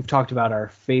 we've talked about our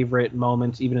favorite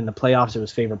moments. Even in the playoffs, it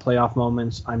was favorite playoff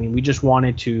moments. I mean, we just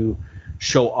wanted to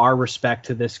show our respect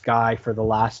to this guy for the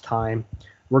last time.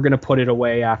 We're going to put it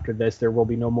away after this. There will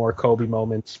be no more Kobe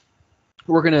moments.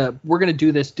 We're gonna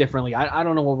do this differently. I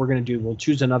don't know what we're gonna do. We'll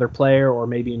choose another player or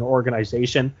maybe an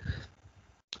organization,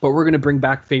 but we're gonna bring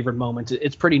back favorite moments.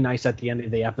 It's pretty nice at the end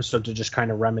of the episode to just kind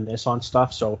of reminisce on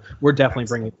stuff. So we're definitely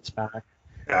bringing this back.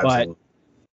 Absolutely.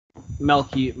 But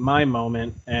Melky, my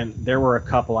moment, and there were a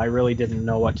couple. I really didn't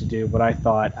know what to do, but I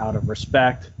thought, out of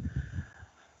respect,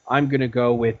 I'm going to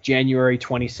go with January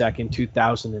 22nd,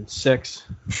 2006.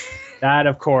 That,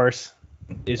 of course,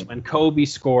 is when Kobe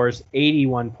scores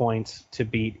 81 points to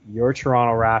beat your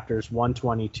Toronto Raptors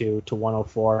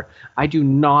 122-104. I do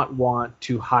not want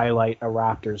to highlight a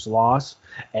Raptors loss,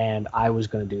 and I was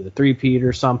going to do the three-peat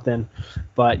or something,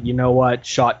 but you know what?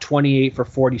 Shot 28 for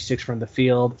 46 from the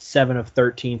field, 7 of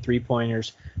 13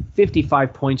 three-pointers,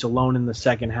 55 points alone in the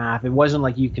second half. It wasn't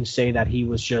like you can say that he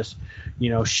was just,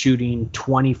 shooting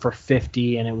 20 for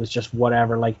 50 and it was just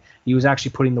whatever. Like, he was actually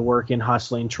putting the work in,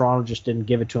 hustling. Toronto just didn't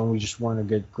give it to him. We just weren't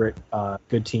a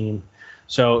good team.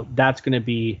 So that's going to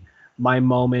be my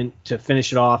moment to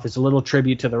finish it off. It's a little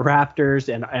tribute to the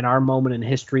Raptors and our moment in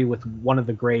history with one of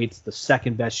the greats, the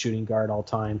second best shooting guard all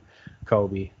time,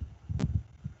 Kobe.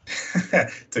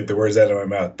 Took the words out of my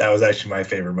mouth. That was actually my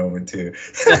favorite moment too.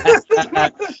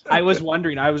 I was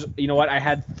wondering. You know what? I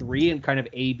had 3 in kind of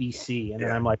A, B, C, and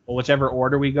then I'm like, well, whichever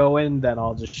order we go in, then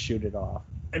I'll just shoot it off.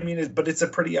 I mean, it's a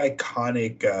pretty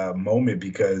iconic moment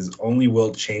because only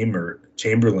Wilt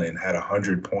Chamberlain had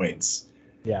 100 points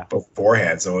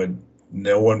beforehand. So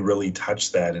no one really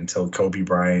touched that until Kobe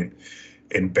Bryant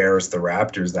embarrassed the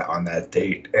Raptors on that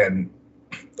date. And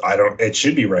it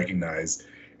should be recognized.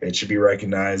 It should be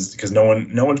recognized because no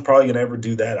one's probably going to ever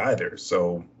do that either.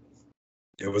 So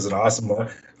it was an awesome moment.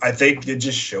 I think it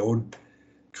just showed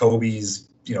Kobe's,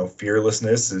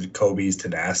 fearlessness, Kobe's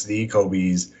tenacity,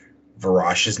 Kobe's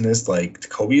ferociousness. Like,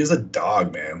 Kobe is a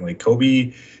dog, man. Like,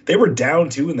 Kobe, they were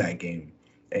down 2 in that game,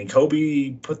 and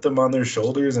Kobe put them on their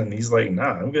shoulders, and he's like,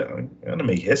 nah, I'm gonna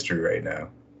make history right now.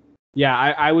 Yeah,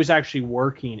 I was actually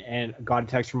working and got a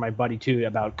text from my buddy too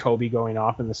about Kobe going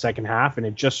off in the second half, and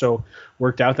it just so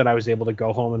worked out that I was able to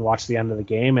go home and watch the end of the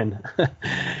game. And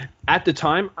at the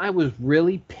time, I was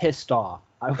really pissed off.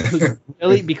 I was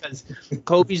really, because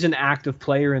Kobe's an active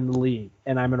player in the league,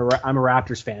 and I'm a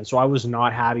Raptors fan, so I was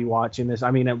not happy watching this. I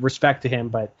mean, respect to him,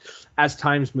 but as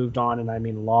time's moved on, and I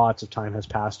mean lots of time has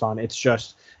passed on, it's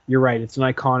just, you're right, it's an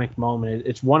iconic moment.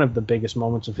 It's one of the biggest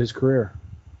moments of his career.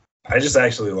 I just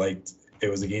actually liked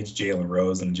it was against Jalen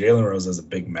Rose, and Jalen Rose has a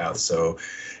big mouth. So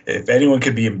if anyone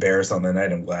could be embarrassed on the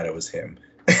night, I'm glad it was him.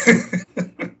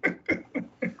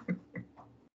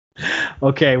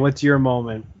 Okay, what's your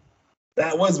moment?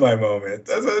 That was my moment.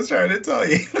 That's what I was trying to tell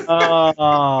you.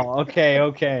 Oh,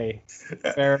 okay.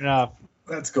 Fair enough.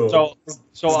 That's cool.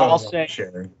 So I'll say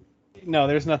sharing. No,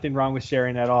 there's nothing wrong with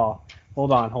sharing at all.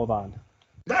 Hold on.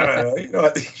 No.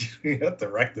 You have to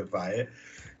rectify it.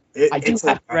 I do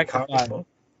have to rectify.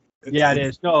 Yeah, it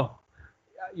is. No,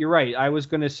 you're right. I was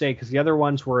going to say, because the other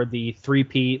ones were the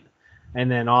three-peat,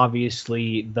 and then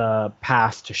obviously the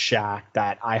pass to Shaq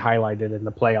that I highlighted in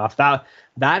the playoffs.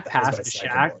 That pass to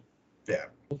Shaq. One. Yeah.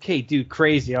 Okay, dude,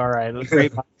 crazy. All right.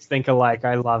 Great minds think alike.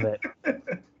 I love it.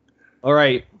 All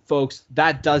right, folks,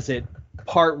 that does it.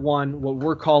 Part 1, what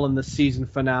we're calling the season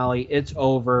finale. It's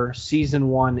over. Season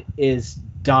 1 is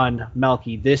done.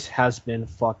 Melky, this has been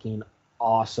fucking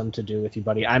awesome to do with you,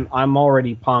 buddy. I'm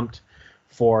already pumped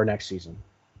for next season.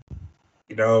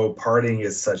 Parting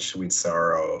is such sweet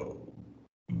sorrow,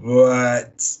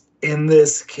 but in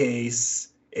this case,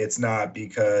 it's not,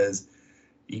 because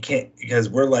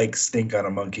we're like stink on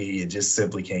a monkey. You just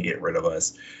simply can't get rid of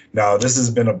us. No, this has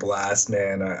been a blast,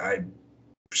 man. I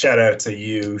shout out to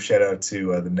you, shout out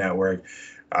to the network.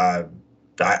 I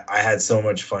had so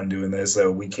much fun doing this.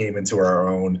 We came into our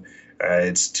own.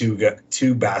 It's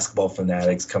two basketball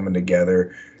fanatics coming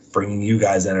together, bringing you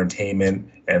guys entertainment,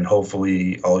 and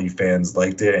hopefully all you fans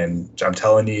liked it. And I'm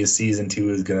telling you, season 2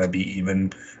 is going to be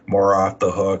even more off the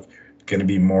hook, going to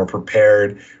be more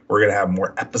prepared. We're going to have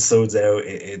more episodes out.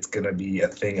 It's going to be a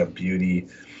thing of beauty.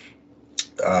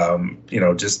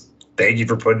 Just thank you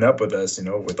for putting up with us,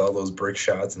 with all those brick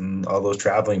shots and all those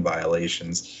traveling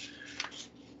violations.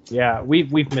 Yeah,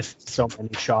 we've missed so many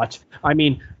shots. I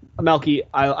mean, Melky,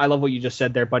 I love what you just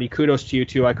said there, buddy. Kudos to you,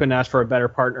 too. I couldn't ask for a better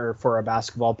partner for a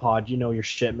basketball pod. You know your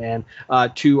shit, man.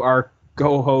 To our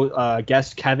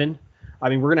guest, Kevin. I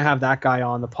mean, we're going to have that guy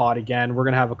on the pod again. We're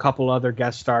going to have a couple other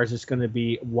guest stars. It's going to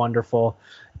be wonderful.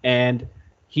 And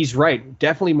he's right.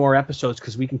 Definitely more episodes,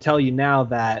 because we can tell you now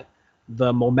that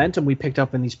the momentum we picked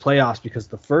up in these playoffs, because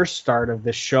the first start of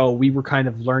this show, we were kind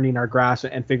of learning our grasp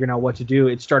and figuring out what to do.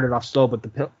 It started off slow, but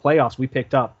the playoffs we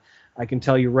picked up. I can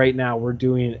tell you right now, we're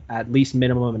doing at least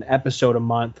minimum an episode a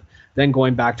month, then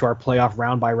going back to our playoff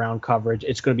round-by-round coverage.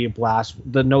 It's going to be a blast.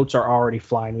 The notes are already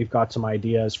flying. We've got some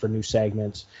ideas for new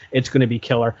segments. It's going to be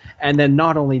killer. And then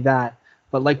not only that,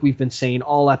 but like we've been saying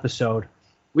all episode,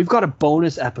 we've got a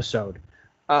bonus episode,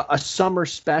 a summer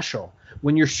special.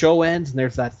 when your show ends and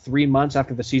there's that 3 months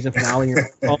after the season finale, you're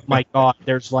like, oh my God,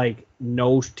 there's like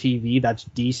no TV that's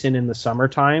decent in the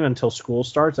summertime until school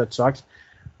starts. That sucks.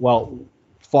 Well,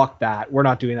 fuck that. We're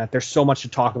not doing that. There's so much to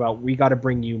talk about. We got to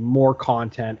bring you more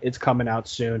content. It's coming out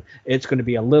soon. It's going to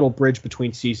be a little bridge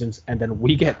between seasons, and then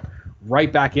we get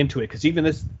right back into it. Because even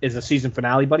this is a season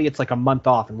finale, buddy. It's like a month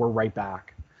off, and we're right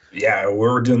back. Yeah,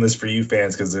 we're doing this for you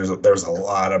fans because there's a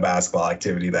lot of basketball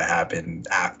activity that happened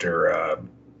after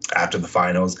the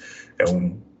finals,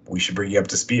 and we should bring you up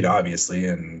to speed, obviously,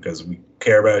 and because we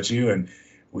care about you and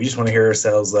we just want to hear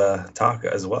ourselves talk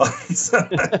as well.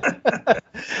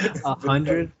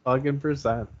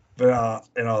 100%. But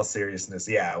in all seriousness,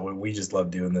 yeah, we just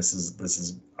love doing this. This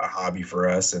is a hobby for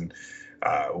us, and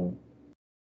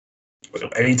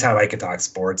anytime I can talk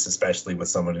sports, especially with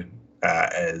someone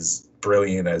as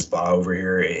brilliant as Ba over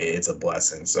here, it's a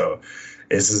blessing. So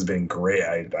this has been great.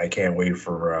 I can't wait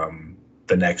for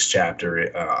the next chapter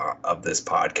of this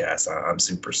podcast. I'm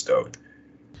super stoked.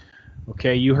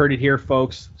 Okay, you heard it here,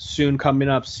 folks. Soon coming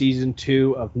up, season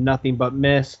 2 of Nothing But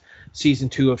Miss, season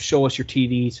 2 of Show Us Your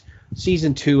TDs,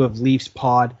 season 2 of Leafs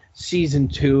Pod, season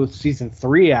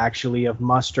 3 actually of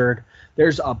Mustard.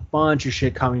 There's a bunch of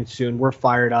shit coming soon. We're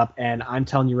fired up, and I'm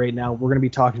telling you right now, we're going to be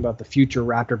talking about the future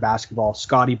Raptor basketball,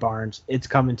 Scotty Barnes. It's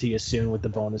coming to you soon with the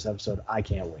bonus episode. I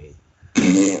can't wait.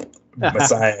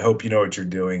 Messiah, I hope you know what you're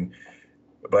doing.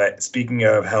 But speaking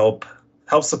of help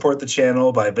support the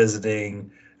channel by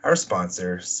visiting our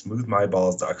sponsor,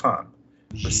 smoothmyballs.com.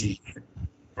 Receive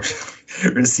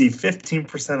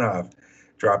 15% off,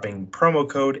 dropping promo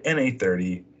code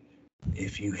NA30.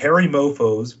 If you hairy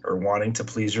mofos are wanting to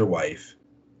please your wife,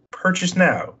 purchase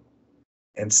now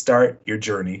and start your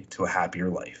journey to a happier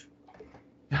life.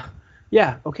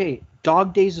 Yeah, okay.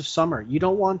 Dog days of summer. You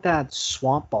don't want that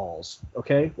swamp balls,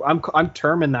 okay? I'm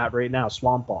terming that right now,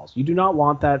 swamp balls. You do not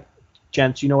want that,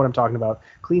 gents. You know what I'm talking about.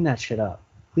 Clean that shit up.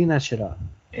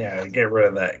 Yeah, get rid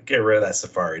of that. Get rid of that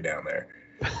safari down there.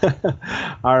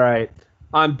 All right.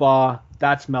 I'm Ba.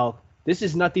 That's Melk. This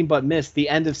is Nothing But Miss, the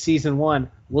end of season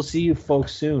 1. We'll see you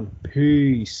folks soon.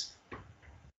 Peace.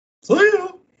 See ya.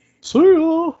 See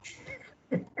ya.